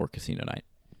Fun Run or Casino Night.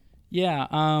 Yeah,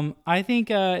 I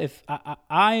think if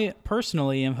I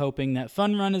personally am hoping that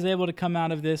Fun Run is able to come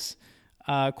out of this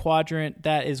quadrant.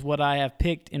 That is what I have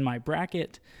picked in my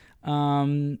bracket.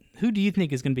 Who do you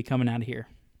think is going to be coming out of here?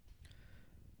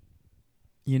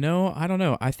 I don't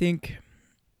know. I think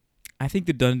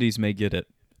the Dundies may get it.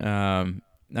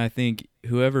 I think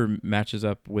whoever matches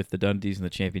up with the Dundies in the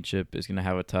championship is going to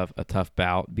have a tough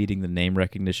bout beating the name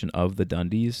recognition of the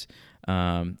Dundies.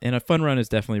 And a Fun Run is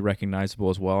definitely recognizable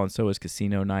as well, and so is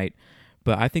Casino Night.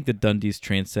 But I think the Dundies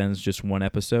transcends just one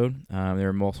episode. There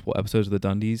are multiple episodes of the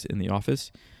Dundies in The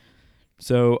Office.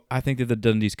 So I think that the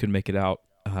Dundies could make it out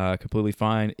completely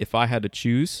fine. If I had to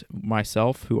choose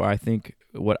myself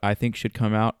what I think should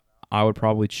come out, I would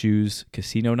probably choose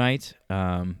Casino Night.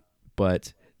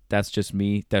 But that's just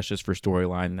me. That's just for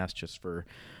storyline. That's just for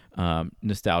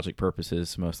nostalgic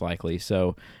purposes, most likely.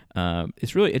 So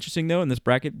it's really interesting, though. In this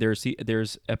bracket,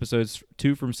 there's episodes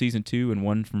 2 from season 2 and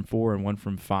 1 from 4 and 1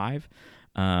 from 5.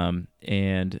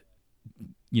 And,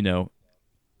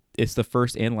 it's the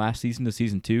first and last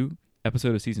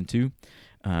episode of season 2.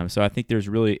 So I think there's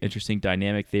really interesting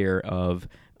dynamic there of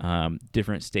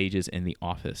different stages in the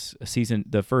office.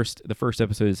 The first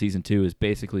episode of season 2 is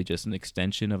basically just an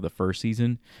extension of the first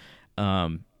season.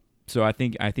 So I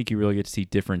think you really get to see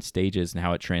different stages and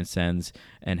how it transcends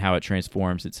and how it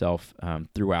transforms itself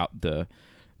throughout the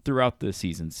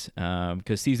seasons.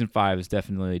 Because season 5 is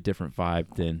definitely a different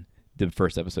vibe than the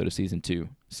first episode of season 2.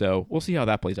 So we'll see how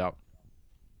that plays out.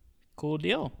 Cool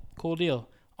deal.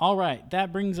 All right,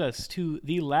 that brings us to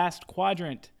the last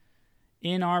quadrant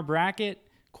in our bracket,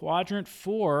 quadrant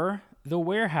 4, The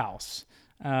Warehouse.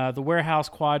 The Warehouse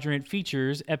quadrant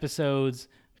features episodes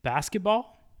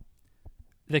Basketball,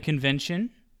 The Convention,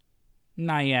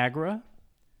 Niagara,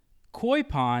 Koi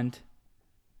Pond,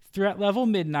 Threat Level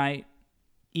Midnight,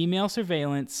 Email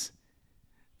Surveillance,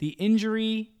 The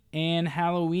Injury, and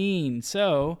Halloween.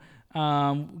 So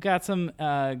we got some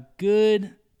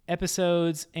good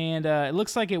episodes, and it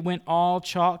looks like it went all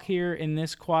chalk here in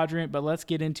this quadrant, but let's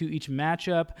get into each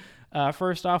matchup.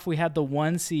 First off, we had the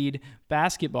 1 seed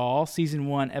Basketball, season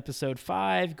 1, episode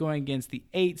 5, going against the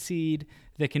 8 seed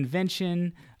The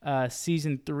Convention,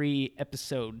 season 3,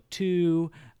 episode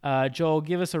 2. Joel,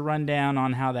 give us a rundown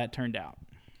on how that turned out.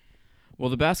 Well,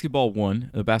 the basketball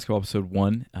episode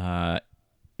 1,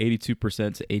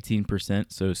 82% to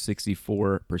 18%, so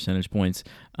 64 percentage points.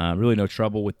 Really no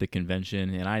trouble with the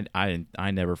Convention, and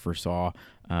I never foresaw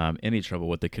any trouble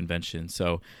with the Convention.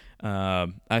 So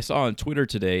I saw on Twitter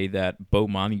today that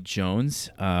Bomani Jones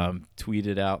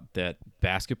tweeted out that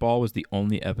Basketball was the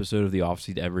only episode of The Office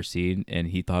he'd ever seen, and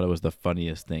he thought it was the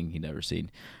funniest thing he'd ever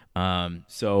seen.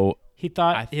 So he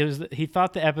thought he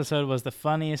thought the episode was the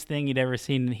funniest thing he'd ever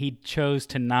seen, and he chose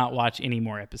to not watch any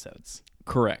more episodes.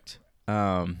 Correct.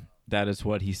 That is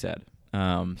what he said.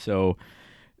 So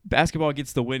Basketball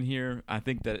gets the win here. I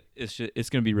think that it's going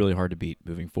to be really hard to beat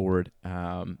moving forward.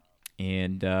 And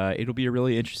it'll be a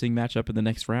really interesting matchup in the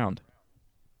next round.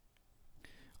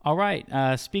 All right.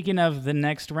 Speaking of the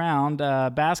next round,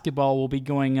 Basketball will be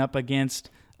going up against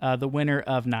the winner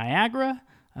of Niagara,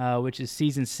 which is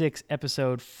season 6,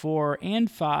 episode 4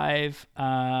 and 5,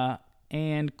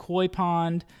 and Koi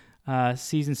Pond,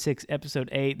 season 6, episode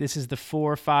 8. This is the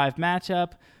 4-5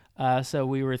 matchup. So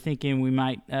we were thinking we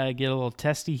might get a little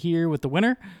testy here with the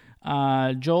winner.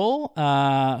 Joel,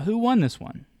 who won this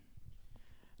one?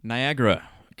 Niagara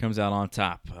comes out on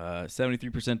top,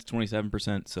 73% to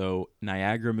 27%. So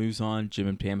Niagara moves on. Jim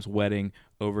and Pam's wedding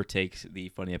overtakes the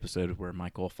funny episode where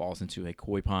Michael falls into a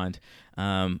koi pond.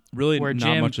 Really, where not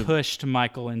Jim much pushed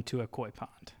Michael into a koi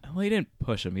pond. Well, he didn't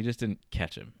push him; he just didn't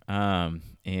catch him.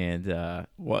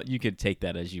 Well, you could take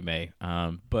that as you may.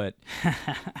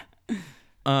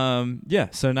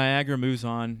 So Niagara moves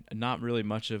on. Not really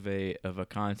much of a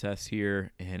contest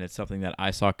here, and it's something that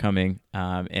I saw coming.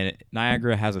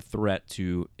 Niagara is a threat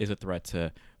to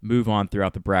move on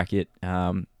throughout the bracket,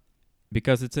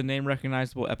 because it's a name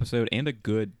recognizable episode and a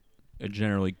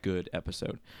generally good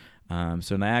episode.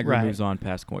 So Niagara moves on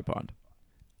past Koi Pond.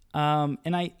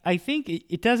 And I think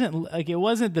it doesn't, like, it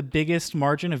wasn't the biggest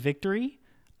margin of victory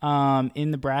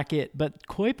in the bracket, but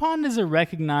Koi Pond is a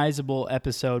recognizable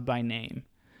episode by name.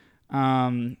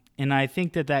 And I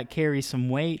think that carries some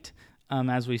weight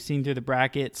as we've seen through the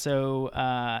bracket. So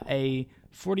a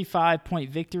 45-point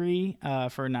victory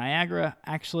for Niagara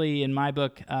actually, in my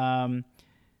book,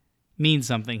 means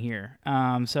something here.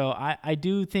 So I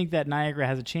do think that Niagara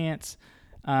has a chance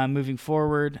moving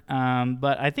forward.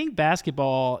 But I think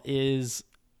Basketball has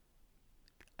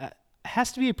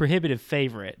to be a prohibitive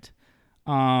favorite,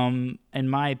 in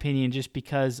my opinion, just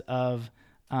because of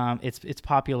its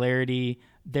popularity.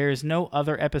 There's no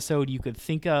other episode you could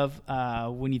think of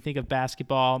when you think of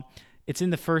Basketball. It's in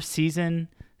the first season,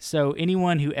 so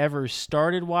anyone who ever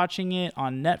started watching it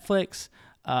on Netflix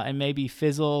and maybe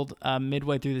fizzled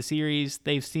midway through the series,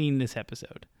 they've seen this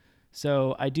episode.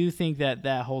 So I do think that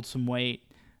holds some weight.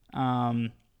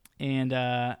 But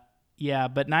Niagara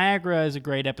is a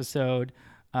great episode.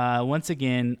 Once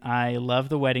again, I love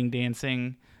the wedding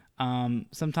dancing.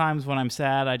 Sometimes when I'm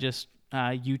sad, I just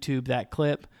YouTube that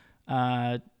clip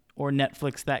or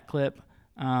Netflix that clip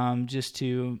just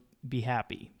to be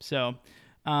happy. So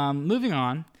moving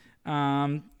on,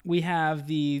 we have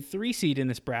the 3 seed in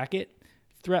this bracket,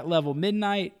 Threat Level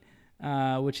Midnight,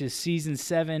 which is season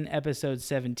 7, episode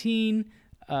 17,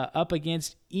 up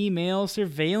against Email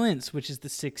Surveillance, which is the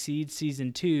 6 seed,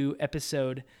 season 2,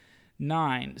 episode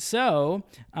 9. So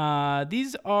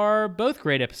these are both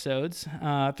great episodes.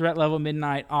 Threat Level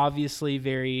Midnight, obviously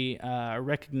very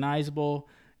recognizable.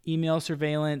 Email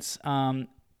Surveillance,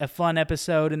 a fun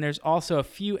episode. And there's also a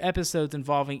few episodes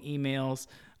involving emails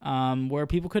where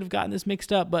people could have gotten this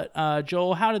mixed up. But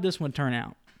Joel, how did this one turn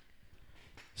out?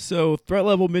 So Threat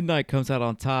Level Midnight comes out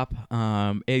on top.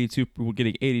 82, we're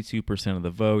getting 82% of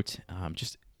the vote.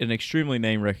 Just an extremely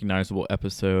name recognizable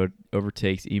episode.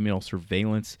 Overtakes Email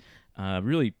Surveillance.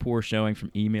 Really poor showing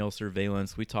from Email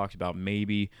Surveillance. We talked about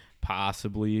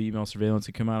possibly Email Surveillance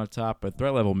could come out on top, but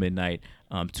Threat Level Midnight,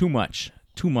 too much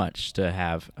to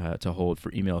have to hold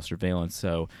for Email Surveillance.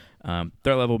 So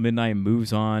Threat Level Midnight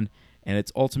moves on, and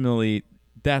it's ultimately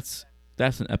that's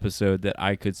an episode that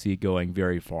I could see going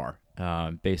very far.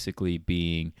 Basically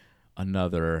being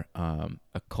another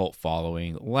a cult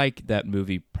following like that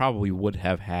movie probably would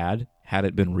have had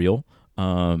it been real.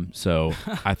 So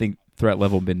I think Threat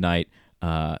Level Midnight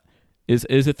is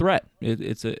a threat.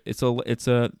 It's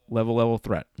a level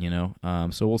threat, you know.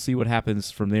 So we'll see what happens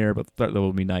from there. But Threat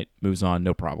Level Midnight moves on,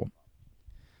 no problem.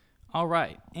 All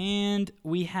right, and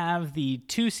we have the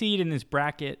 2 seed in this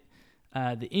bracket,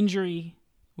 The Injury,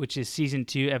 which is season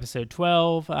 2, episode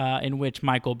 12, in which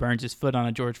Michael burns his foot on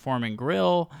a George Foreman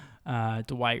grill.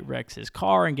 Dwight wrecks his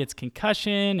car and gets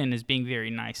concussion and is being very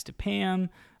nice to Pam,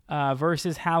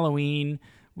 versus Halloween,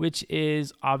 which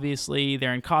is obviously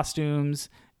they're in costumes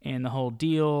and the whole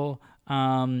deal.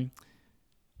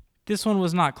 This one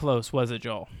was not close, was it,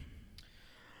 Joel?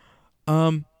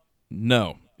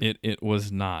 No, it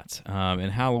was not.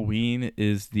 And Halloween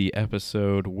is the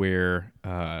episode where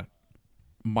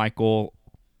Michael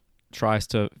tries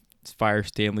to fire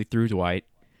Stanley through Dwight,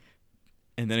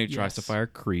 and then he tries to fire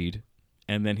Creed,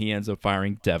 and then he ends up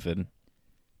firing Devin.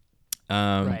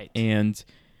 Right. And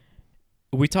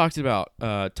we talked about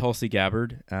Tulsi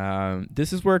Gabbard.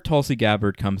 This is where Tulsi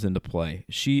Gabbard comes into play.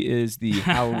 She is the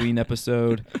Halloween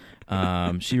episode.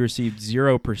 She received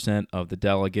 0% of the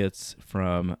delegates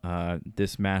from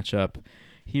this matchup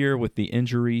here with The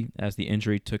Injury, as The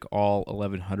Injury took all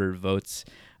 1,100 votes.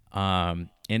 And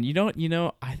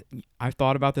I've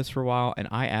thought about this for a while, and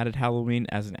I added Halloween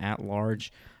as an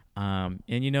at-large. And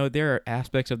there are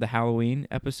aspects of the Halloween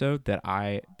episode that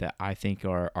I think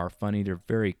are funny.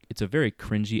 It's a very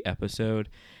cringy episode,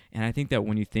 and I think that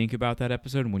when you think about that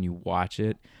episode and when you watch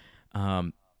it,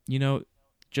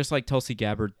 just like Tulsi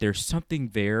Gabbard, there's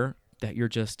something there that you're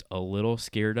just a little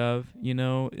scared of.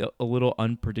 A little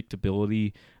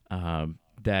unpredictability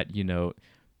that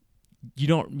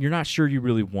you're not sure you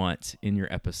really want in your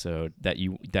episode that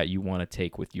you want to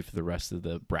take with you for the rest of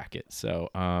the bracket. So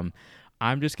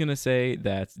I'm just gonna say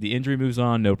that The Injury moves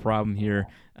on, no problem here,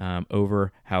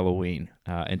 over Halloween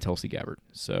and Tulsi Gabbard.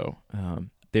 So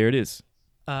there it is.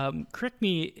 Correct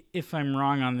me if I'm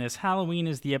wrong on this. Halloween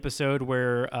is the episode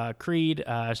where Creed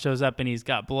shows up and he's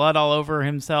got blood all over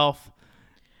himself.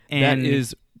 And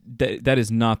that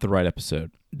is not the right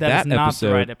episode. That is not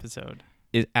the right episode.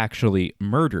 Is actually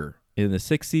Murder in the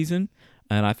 6th season,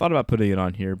 and I thought about putting it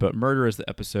on here, but Murder is the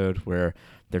episode where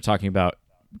they're talking about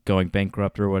going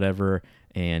bankrupt or whatever,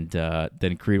 and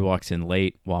then Creed walks in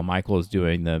late while Michael is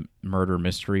doing the murder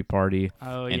mystery party.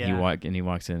 Oh, and yeah. He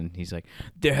walks in and he's like,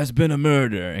 "There has been a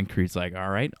murder," and Creed's like, "All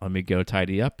right, let me go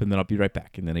tidy up, and then I'll be right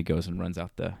back." And then he goes and runs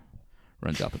out the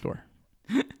door.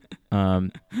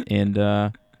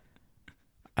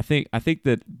 I think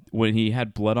that when he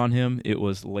had blood on him, it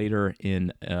was later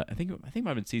in I think it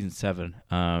might have been season 7.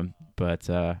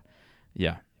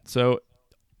 Yeah. So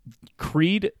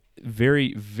Creed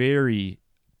very, very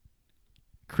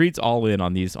Creed's all in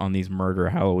on these murder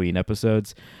Halloween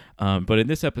episodes. But in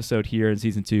this episode here in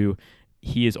season 2,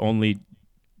 he is only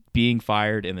being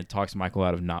fired and then talks Michael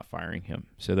out of not firing him.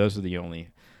 So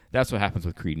that's what happens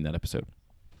with Creed in that episode.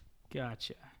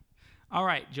 Gotcha. All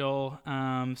right, Joel.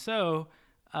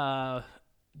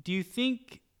 Do you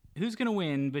think who's going to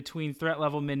win between Threat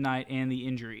Level Midnight and The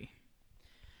Injury?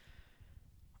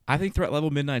 I think Threat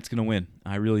Level Midnight's going to win.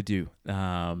 I really do.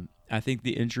 I think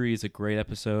The Injury is a great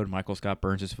episode. Michael Scott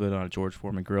burns his foot on a George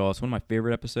Foreman grill. It's one of my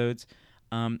favorite episodes.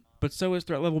 But so is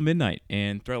Threat Level Midnight.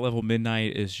 And Threat Level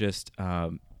Midnight is just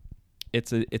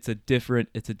it's a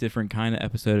different kind of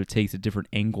episode. It takes a different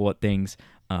angle at things.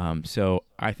 So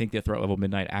I think that Threat Level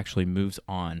Midnight actually moves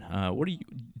on.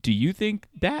 Do you think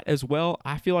that as well?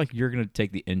 I feel like you're going to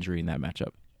take The Injury in that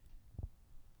matchup.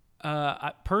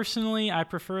 Personally, I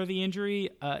prefer The Injury.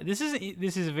 This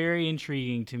is very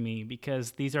intriguing to me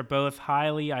because these are both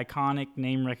highly iconic,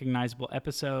 name recognizable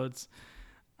episodes.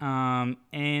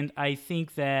 And I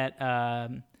think that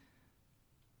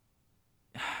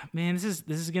man, this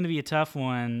is going to be a tough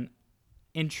one.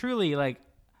 And truly, like,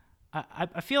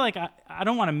 I feel like I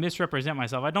don't want to misrepresent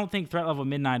myself. I don't think Threat Level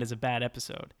Midnight is a bad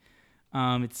episode.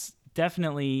 It's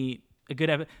definitely a good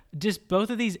episode. Just both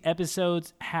of these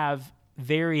episodes have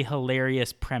very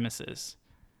hilarious premises,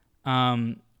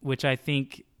 which I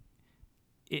think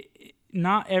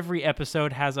not every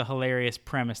episode has a hilarious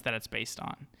premise that it's based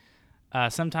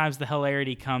on. Sometimes the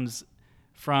hilarity comes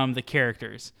from the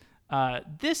characters.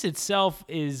 This itself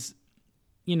is,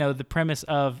 the premise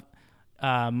of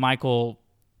Michael,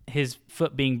 his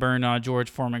foot being burned on a George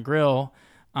Foreman grill.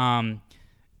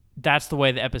 That's the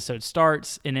way the episode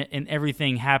starts, and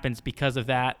everything happens because of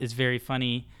that is very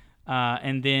funny.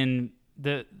 And then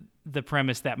the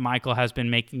premise that Michael has been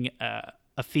making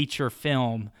a feature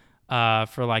film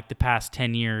for like the past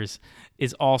 10 years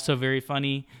is also very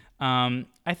funny.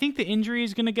 I think the injury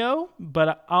is going to go,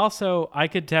 but also I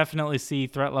could definitely see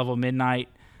Threat Level Midnight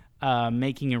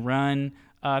making a run.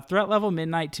 Threat Level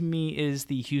Midnight to me is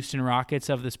the Houston Rockets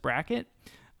of this bracket,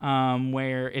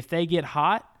 where if they get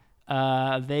hot,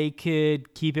 they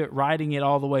could keep it riding it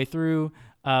all the way through.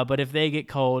 But if they get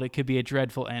cold, it could be a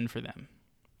dreadful end for them.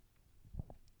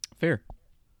 Fair.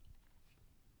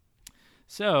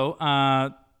 So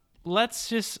let's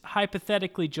just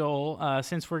hypothetically, Joel,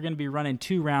 since we're going to be running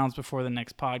 2 rounds before the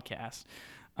next podcast,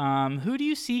 who do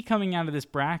you see coming out of this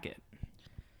bracket?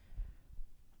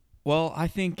 Well, I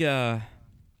think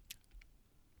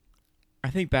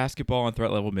basketball and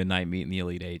Threat Level Midnight meet in the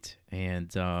Elite Eight,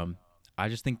 and I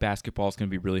just think basketball is going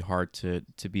to be really hard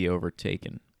to be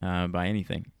overtaken by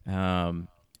anything. And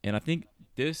I think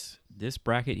this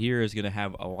bracket here is going to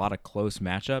have a lot of close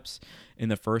matchups. In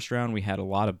the first round, we had a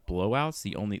lot of blowouts.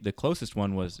 The closest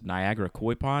one was Niagara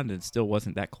Koi Pond, and still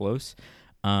wasn't that close.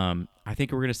 I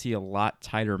think we're going to see a lot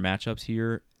tighter matchups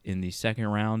here in the second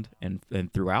round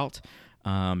and throughout.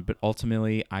 But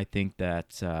ultimately, I think that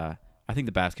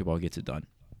the basketball gets it done.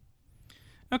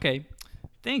 Okay.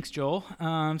 Thanks, Joel.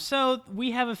 So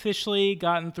we have officially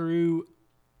gotten through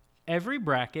every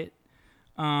bracket.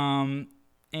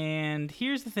 And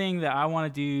here's the thing that I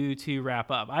want to do to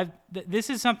wrap up. This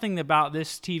is something about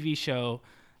this TV show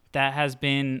that has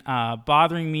been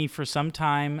bothering me for some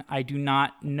time. I do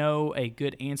not know a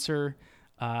good answer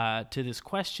to this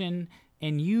question,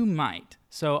 and you might.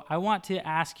 So I want to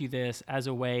ask you this as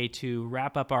a way to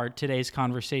wrap up our today's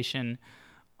conversation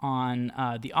on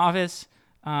The Office.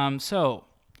 So,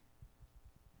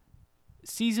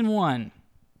 Season 1,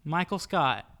 Michael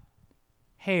Scott,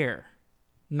 hair,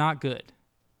 not good.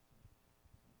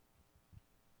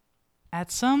 At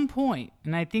some point,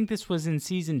 and I think this was in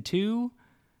Season 2,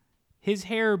 his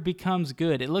hair becomes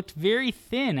good. It looked very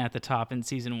thin at the top in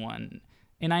Season 1.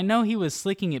 And I know he was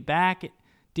slicking it back.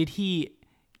 Did he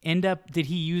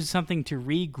use something to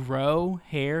regrow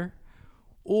hair?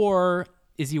 Or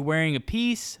is he wearing a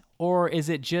piece? Or is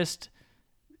it just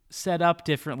set up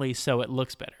differently so it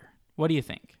looks better? What do you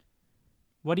think?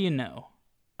 What do you know?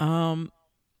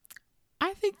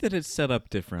 I think that it's set up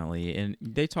differently, and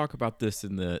they talk about this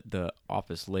in the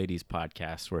Office Ladies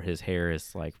podcast, where his hair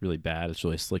is like really bad. It's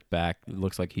really slicked back. It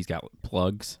looks like he's got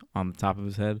plugs on the top of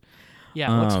his head.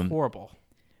 Yeah, it looks horrible.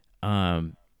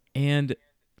 And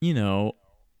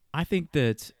I think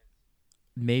that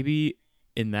maybe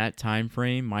in that time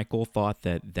frame, Michael thought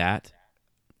that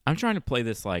I'm trying to play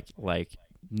this like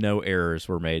no errors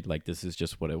were made, like this is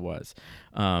just what it was.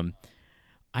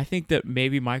 I think that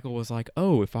maybe Michael was like,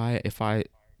 oh, if I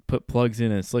put plugs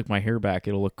in and slick my hair back,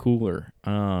 it'll look cooler.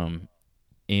 And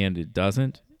it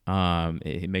doesn't.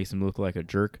 It makes him look like a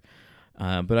jerk.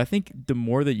 But I think the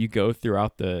more that you go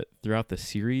throughout the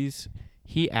series,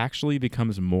 he actually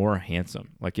becomes more handsome.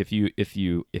 Like if you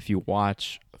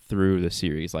watch through the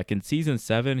series, like in season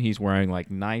 7, he's wearing like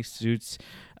nice suits,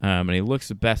 and he looks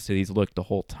the best that he's looked the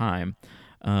whole time.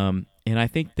 And I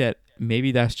think that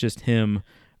maybe that's just him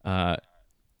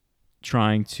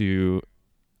trying to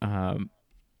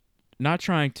not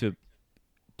trying to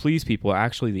please people,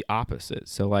 actually the opposite.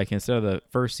 So like instead of the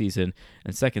first season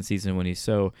and second season when he's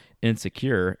so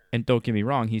insecure, and don't get me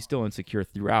wrong, he's still insecure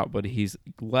throughout, but he's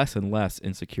less and less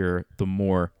insecure the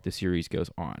more the series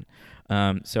goes on.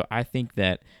 So I think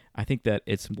that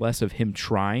it's less of him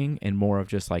trying and more of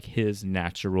just like his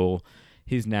natural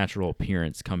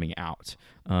appearance coming out.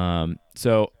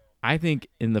 So I think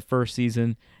in the first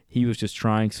season, he was just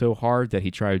trying so hard that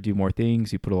he tried to do more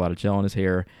things. He put a lot of gel in his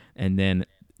hair, and then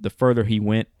the further he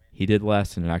went, he did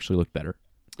less, and it actually looked better.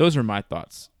 Those are my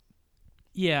thoughts.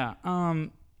 Yeah,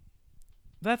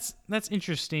 that's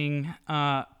interesting.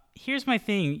 Here's my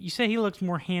thing. You say he looks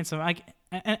more handsome.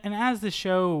 And as the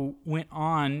show went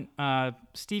on,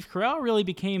 Steve Carell really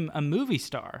became a movie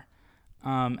star.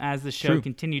 as the show True.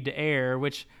 continued to air,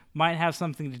 which might have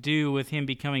something to do with him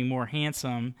becoming more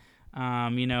handsome.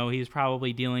 He was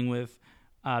probably dealing with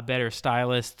better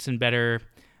stylists and better,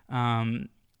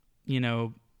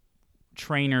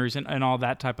 trainers and all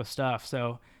that type of stuff.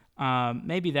 So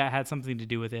maybe that had something to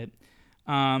do with it.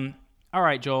 All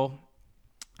right, Joel.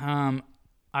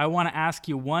 I want to ask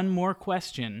you one more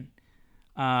question,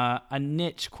 a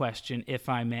niche question, if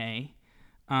I may.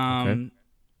 Okay.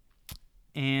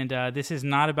 And this is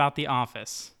not about The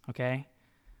Office, okay?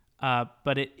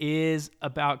 But it is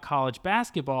about college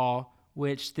basketball,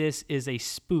 which this is a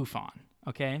spoof on,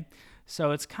 okay?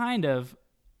 So it's kind of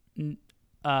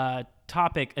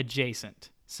topic adjacent.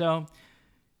 So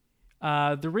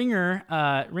the Ringer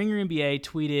NBA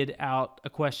tweeted out a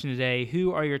question today: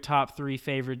 who are your top 3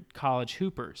 favorite college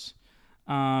hoopers?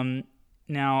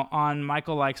 Now, on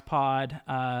Michael Likes Pod,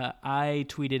 I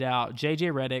tweeted out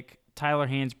JJ Redick, Tyler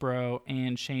Hansbrough,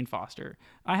 and Shane Foster.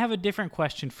 I have a different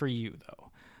question for you, though.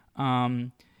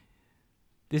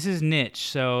 This is niche,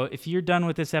 so if you're done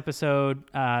with this episode,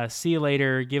 see you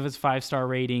later. Give us a 5-star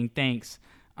rating. Thanks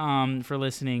for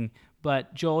listening.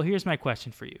 But, Joel, here's my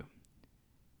question for you.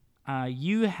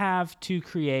 You have to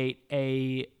create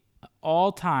a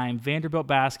all-time Vanderbilt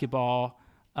basketball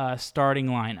starting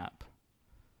lineup.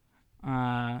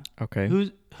 Okay.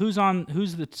 Who's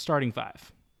the starting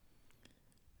 5?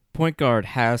 Point guard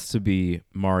has to be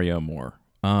Mario Moore.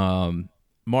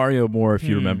 Mario Moore, if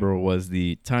you remember, was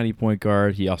the tiny point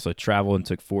guard. He also traveled and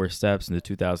took 4 steps in the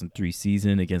 2003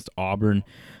 season against Auburn,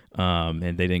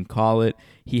 and they didn't call it.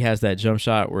 He has that jump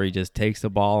shot where he just takes the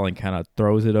ball and kind of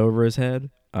throws it over his head.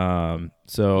 Yeah.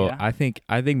 I think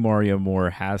Mario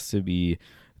Moore has to be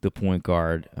the point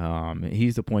guard.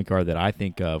 He's the point guard that I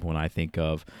think of when I think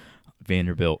of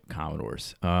Vanderbilt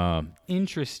Commodores.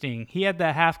 Interesting. He had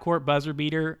that half-court buzzer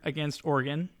beater against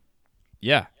Oregon.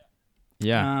 Yeah.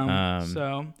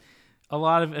 So a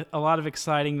lot of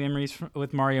exciting memories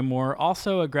with Mario Moore.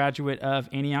 Also a graduate of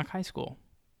Antioch High School.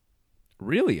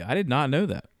 Really? I did not know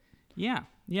that. Yeah.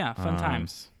 Fun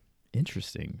times.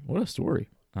 Interesting. What a story.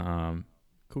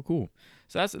 Cool.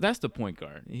 So that's the point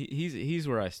guard. He's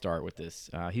where I start with this.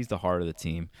 He's the heart of the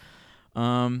team.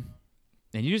 And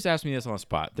you just asked me this on the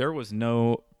spot. There was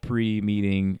no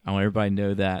pre-meeting. I want everybody to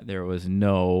know that there was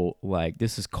no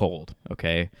this is cold.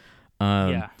 Okay.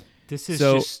 Yeah. This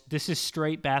is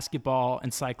straight basketball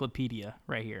encyclopedia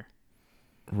right here.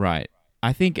 Right.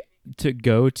 I think to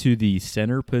go to the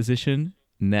center position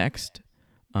next,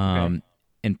 and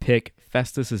pick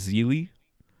Festus Ezeli.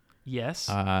 Yes.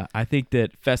 I think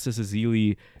that Festus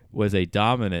Ezeli was a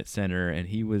dominant center, and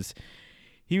he was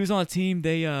on a team.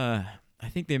 I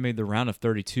think they made the round of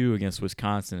 32 against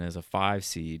Wisconsin as a 5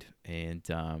 seed, and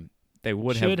they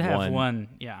should have won.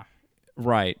 Yeah.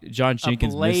 Right. John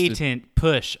Jenkins a blatant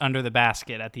push under the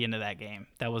basket at the end of that game.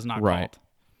 That was not called.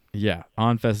 Yeah.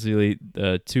 On Festus Ezeli,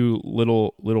 the 2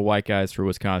 little white guys for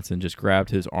Wisconsin just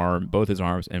grabbed both his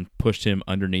arms, and pushed him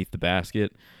underneath the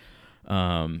basket.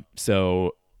 That's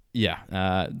what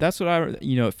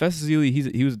Festus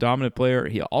Ezeli, he was a dominant player.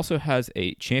 He also has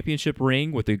a championship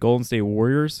ring with the Golden State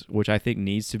Warriors, which I think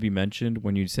needs to be mentioned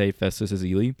when you say Festus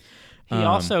Ezeli. He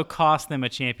also cost them a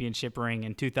championship ring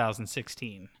in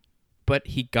 2016. But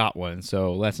he got one,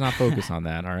 so let's not focus on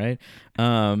that, all right?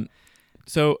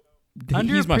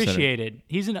 Underappreciated.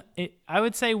 I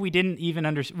would say we didn't even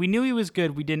understand. We knew he was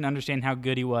good. We didn't understand how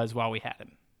good he was while we had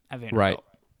him at Vanderbilt.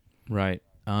 Right.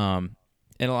 And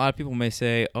a lot of people may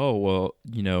say, "Oh, well,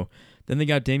 then they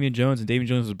got Damian Jones, and Damian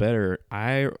Jones was better."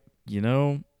 I don't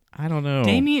know.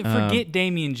 Forget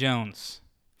Damian Jones.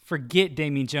 Forget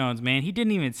Damian Jones, man. He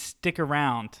didn't even stick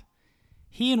around.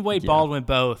 He and Wade Baldwin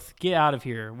both. Get out of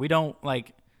here. We don't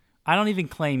I don't even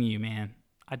claim you, man.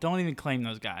 I don't even claim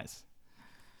those guys.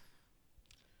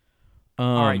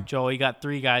 All right, Joel, you got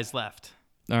 3 guys left.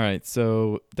 All right,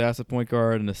 so that's a point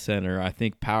guard and a center. I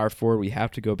think power forward, we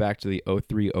have to go back to the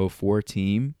 03-04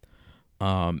 team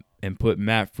and put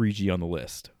Matt Freege on the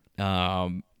list.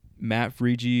 Matt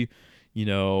Freege,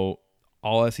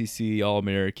 all SEC, all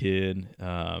American,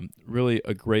 really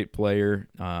a great player.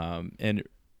 And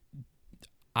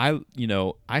I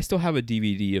still have a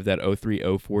DVD of that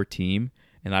 03-04 team,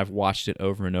 and I've watched it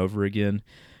over and over again.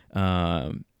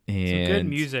 And some good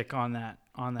music on that.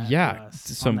 On that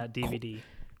DVD.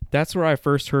 That's where I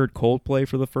first heard Coldplay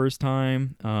for the first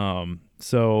time.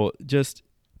 So just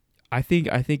I think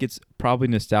it's probably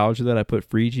nostalgia that I put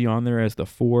Freege on there as the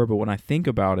 4. But when I think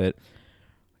about it,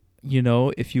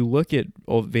 if you look at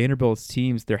Vanderbilt's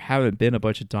teams, there haven't been a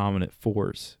bunch of dominant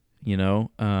 4s.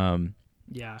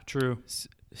 Yeah, true.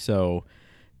 So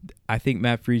I think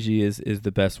Matt Freege is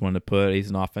the best one to put. He's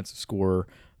an offensive scorer.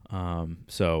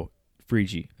 So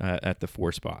Freegee at the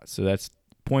 4 spot. So that's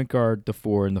point guard, the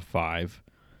 4, and the 5.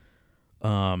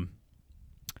 And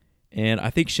I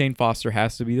think Shane Foster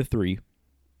has to be the 3.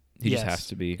 He just has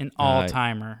to be an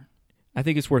all-timer. I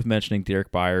think it's worth mentioning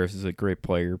Derek Byers is a great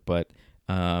player, but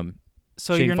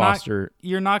so Shane Foster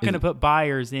you're not going to put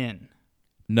Byers in.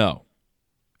 No,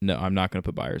 I'm not going to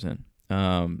put Byers in.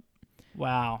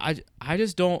 Wow. I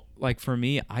just don't like. For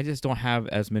me, I just don't have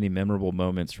as many memorable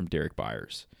moments from Derek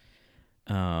Byers.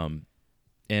 And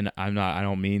I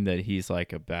don't mean that he's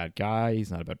like a bad guy.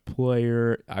 He's not a bad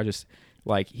player. I just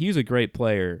like he's a great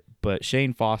player, but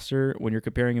Shane Foster, when you're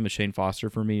comparing him to Shane Foster,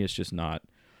 for me, it's just not.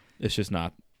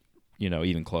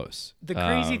 Even close. The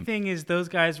crazy thing is those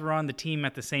guys were on the team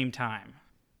at the same time.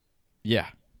 Yeah.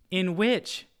 In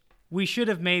which we should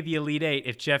have made the Elite Eight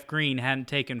if Jeff Green hadn't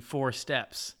taken 4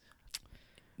 steps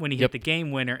when he hit the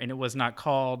game winner and it was not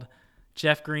called.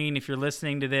 Jeff Green, if you're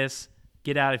listening to this,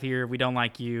 get out of here. We don't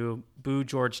like you. Boo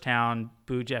Georgetown.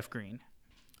 Boo Jeff Green.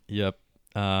 Yep.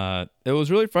 It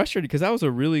was really frustrating because that was a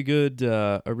really good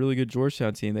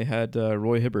Georgetown team. They had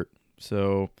Roy Hibbert.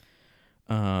 So,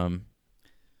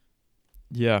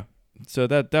 yeah. So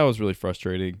that was really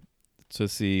frustrating to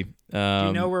see. Do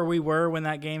you know where we were when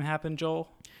that game happened, Joel?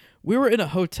 We were in a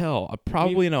hotel,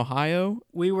 probably in Ohio.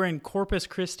 We were in Corpus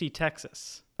Christi,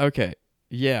 Texas. Okay.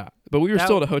 Yeah. But we were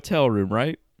still in a hotel room,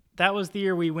 right? That was the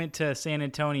year we went to San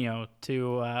Antonio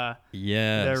to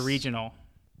the regional.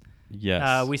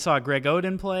 Yes. We saw Greg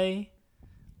Oden play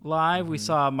live. We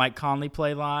saw Mike Conley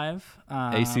play live.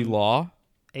 AC Law.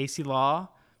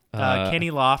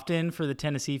 Kenny Lofton for the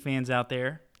Tennessee fans out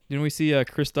there. Didn't we see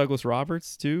Chris Douglas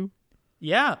Roberts too?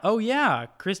 Yeah. Oh, yeah.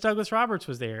 Chris Douglas Roberts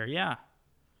was there. Yeah.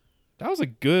 That was a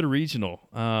good regional.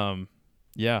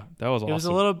 Yeah, that was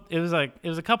awesome. It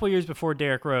was a couple years before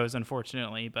Derrick Rose,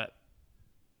 unfortunately, but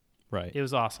right. It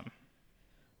was awesome.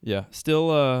 Yeah.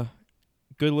 Still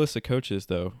good list of coaches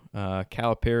though.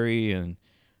 Calipari and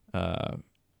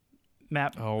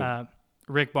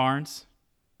Rick Barnes.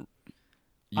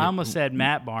 Yeah. I almost said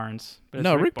Matt Barnes. But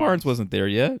no, Rick Barnes wasn't there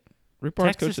yet. Rick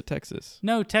Barnes coached at Texas.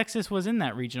 No, Texas was in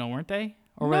that regional, weren't they?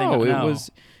 Or were no, they it was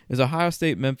Ohio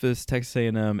State, Memphis, Texas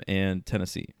A&M, and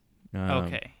Tennessee.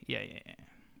 Okay. Yeah.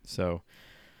 So,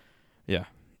 yeah.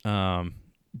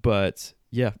 But,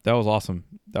 yeah, that was awesome.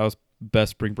 That was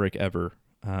best spring break ever.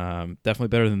 Definitely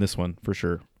better than this one, for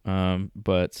sure.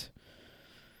 But,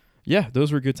 yeah,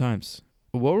 those were good times.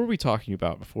 What were we talking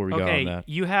about before we got on that?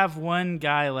 You have one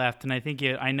guy left, and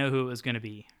I know who it was going to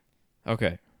be.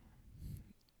 Okay.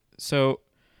 So,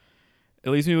 it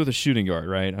leaves me with a shooting guard,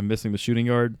 right? I'm missing the shooting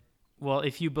guard. Well,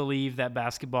 if you believe that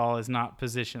basketball is not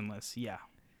positionless, yeah.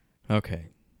 Okay.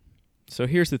 So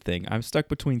here's the thing. I'm stuck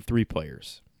between 3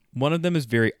 players. One of them is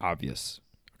very obvious,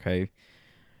 okay?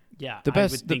 Yeah, I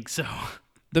would think so.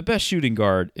 The best shooting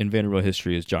guard in Vanderbilt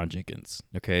history is John Jenkins,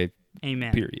 okay?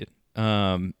 Amen. Period.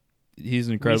 He's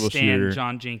an incredible shooter.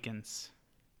 John Jenkins.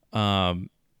 But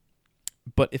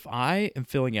if I am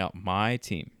filling out my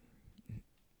team,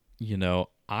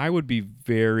 I would be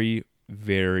very,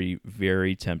 very,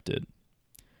 very tempted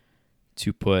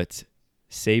to put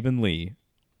Saben Lee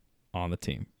on the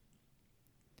team.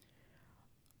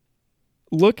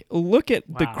 Look at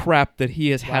the crap that he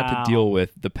has had to deal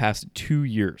with the past 2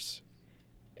 years.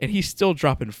 And he's still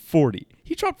dropping 40.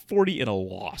 He dropped 40 in a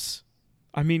loss.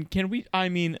 I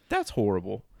mean, that's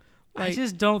horrible. I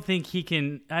just don't think he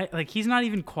can. He's not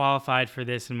even qualified for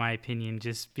this, in my opinion,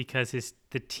 just because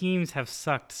the teams have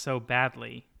sucked so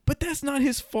badly. But that's not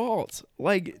his fault.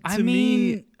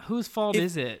 Whose fault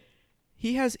is it?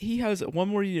 He has one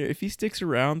more year. If he sticks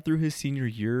around through his senior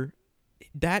year,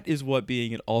 that is what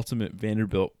being an ultimate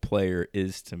Vanderbilt player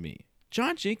is to me.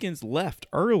 John Jenkins left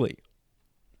early.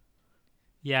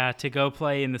 Yeah, to go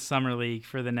play in the Summer League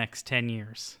for the next 10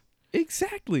 years.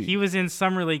 Exactly. He was in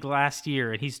Summer League last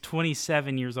year, and he's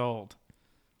 27 years old.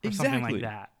 Or something like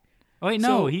that. Oh, wait,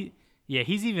 no. He's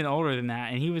even older than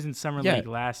that, and he was in Summer League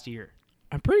last year.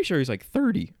 I'm pretty sure he's like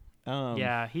 30.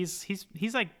 Yeah, he's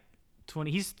like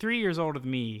 20. He's 3 years older than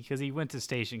me because he went to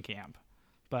station camp.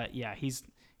 But, yeah, he's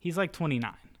like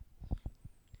 29.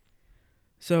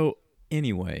 So,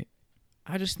 anyway,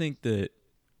 I just think that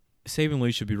Saben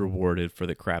Lee should be rewarded for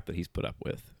the crap that he's put up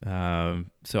with.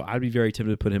 So I'd be very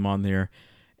tempted to put him on there.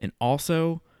 And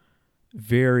also,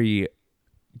 very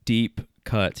deep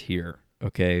cut here,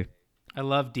 okay? I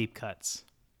love deep cuts.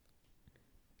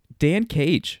 Dan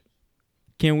Cage.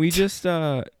 Can we just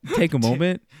take a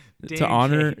moment to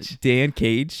honor Dan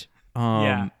Cage?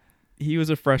 Yeah. He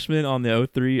was a freshman on the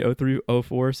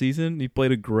 03-04 season. He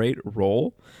played a great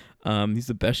role. He's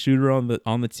the best shooter on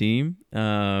the team,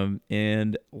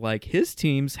 and like his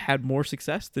teams had more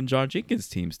success than John Jenkins'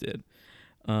 teams did.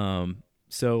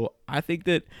 So I think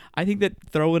that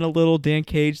throwing a little Dan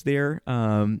Cage there,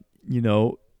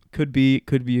 could be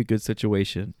a good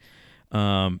situation.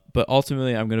 But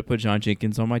ultimately, I'm going to put John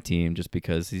Jenkins on my team just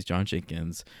because he's John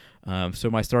Jenkins. So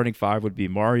my starting five would be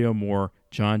Mario Moore,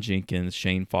 John Jenkins,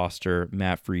 Shane Foster,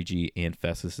 Matt Freege, and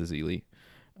Festus Ezeli.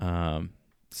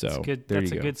 So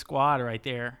that's a good squad right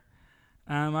there.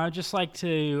 I would just like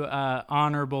to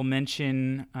honorable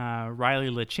mention Riley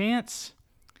LaChance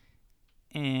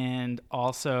and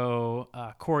also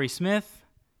Corey Smith,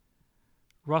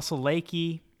 Russell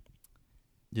Lakey.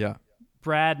 Yeah.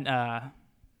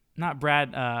 Not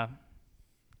Brad.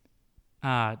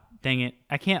 Dang it.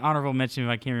 I can't honorable mention him.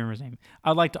 I can't remember his name.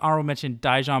 I'd like to honorable mention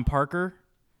Dijon Parker.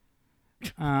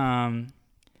 And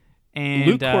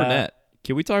Luke Cornett.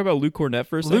 Can we talk about Luke Cornett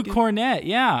for a second? Luke Cornett,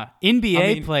 yeah.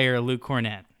 NBA player Luke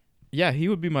Cornett. Yeah, he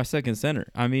would be my second center.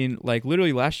 I mean, like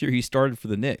literally last year he started for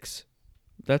the Knicks.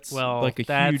 That's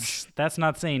huge. That's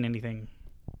not saying anything.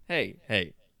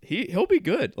 Hey. He'll be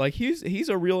good. Like he's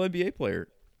a real NBA player.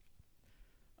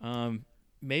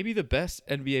 Maybe the best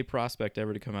NBA prospect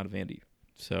ever to come out of Vandy.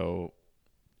 So,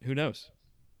 who knows?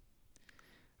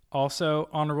 Also,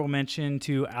 honorable mention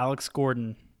to Alex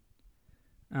Gordon,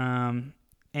 and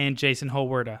Jason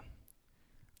Holwerda.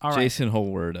 All right. Jason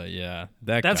Holwerda, yeah,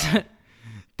 that's guy.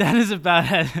 That is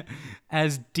about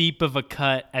as deep of a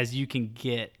cut as you can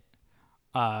get,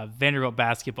 Vanderbilt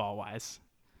basketball wise.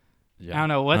 Yeah. I don't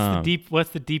know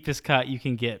what's the deepest cut you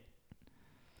can get.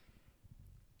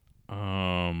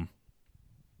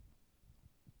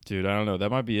 Dude, I don't know.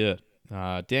 That might be it.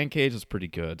 Dan Cage is pretty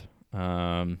good.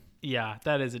 Yeah,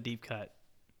 that is a deep cut.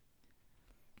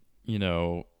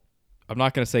 I'm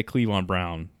not going to say Cleveland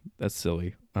Brown. That's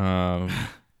silly.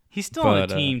 He's still on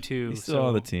the team too. He's still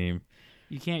on the team.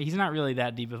 You can't. He's not really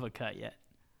that deep of a cut yet.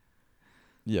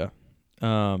 Yeah.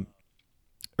 Or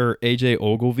AJ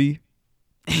Ogilvy.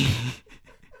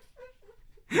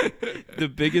 The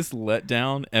biggest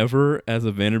letdown ever as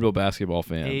a Vanderbilt basketball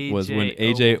fan was when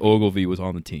AJ Ogilvy was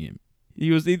on the team.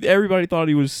 Everybody thought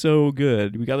he was so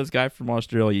good. We got this guy from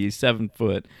Australia. He's 7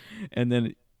 foot, and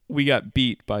then we got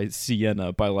beat by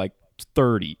Siena by like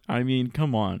 30. I mean,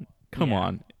 come on,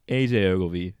 AJ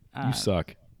Ogilvy, you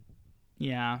suck.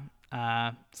 Yeah.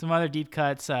 Some other deep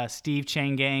cuts. Steve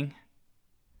Changang.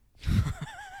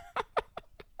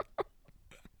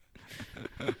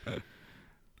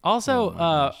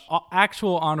 Also,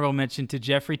 actual honorable mention to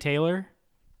Jeffrey Taylor.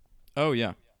 Oh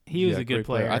yeah, he was a good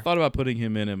player. I thought about putting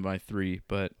him in my 3,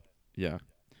 but yeah.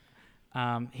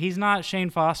 He's not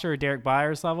Shane Foster or Derek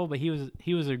Byers level, but he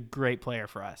was a great player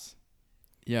for us.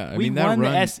 Yeah, we won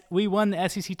the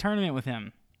SEC tournament with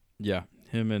him. Yeah,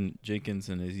 him and Jenkins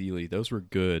and Ezeli. Those were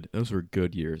good. Those were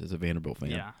good years as a Vanderbilt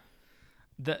fan. Yeah,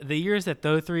 the years that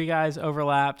those three guys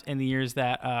overlapped and the years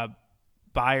that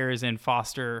Byers and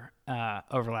Foster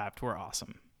overlapped were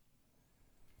awesome.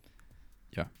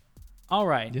 Yeah. All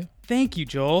right. Yeah. Thank you,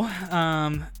 Joel.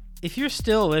 If you're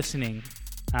still listening,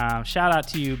 shout out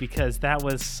to you because that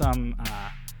was some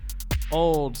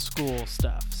old school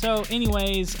stuff. So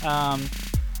anyways,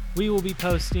 we will be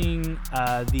posting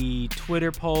the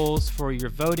Twitter polls for your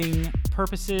voting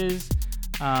purposes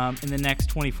in the next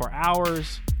 24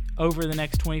 hours. Over the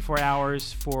next 24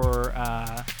 hours for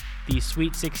the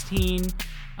Sweet 16,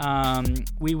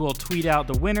 we will tweet out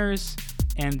the winners,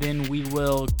 and then we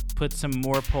will put some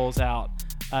more polls out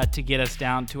to get us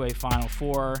down to a Final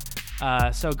Four.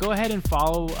 So go ahead and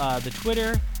follow the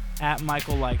Twitter at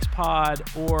Michael Likes Pod,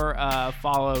 or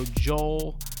follow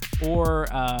Joel or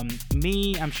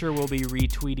me. I'm sure we'll be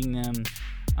retweeting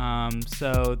them.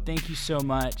 So thank you so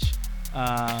much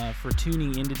for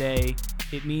tuning in today.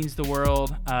 It means the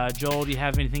world. Joel, do you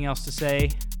have anything else to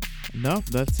say? No,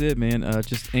 that's it, man.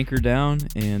 Just anchor down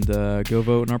and go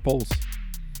vote in our polls.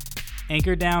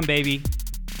 Anchor down, baby.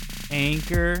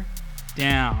 Anchor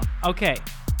down. Okay.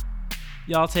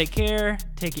 Y'all take care.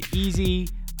 Take it easy.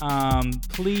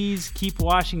 Please keep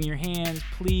washing your hands.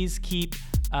 Please keep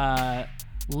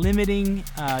limiting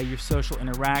your social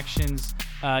interactions.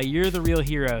 You're the real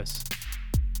heroes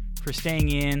for staying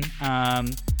in.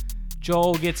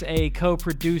 Joel gets a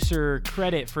co-producer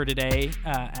credit for today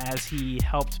as he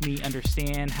helped me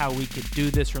understand how we could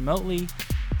do this remotely.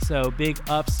 So big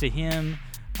ups to him.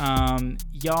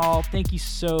 Y'all, thank you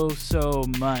so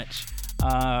much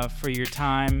for your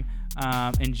time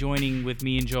and joining with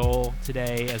me and Joel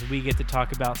today as we get to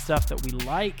talk about stuff that we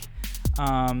like.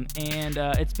 And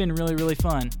it's been really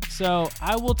fun. So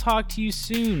I will talk to you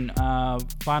soon.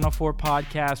 Final Four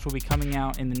podcast will be coming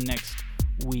out in the next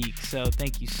week. So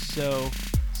thank you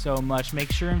so much.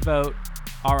 Make sure and vote.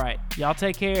 All right. Y'all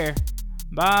take care.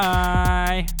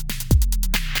 Bye.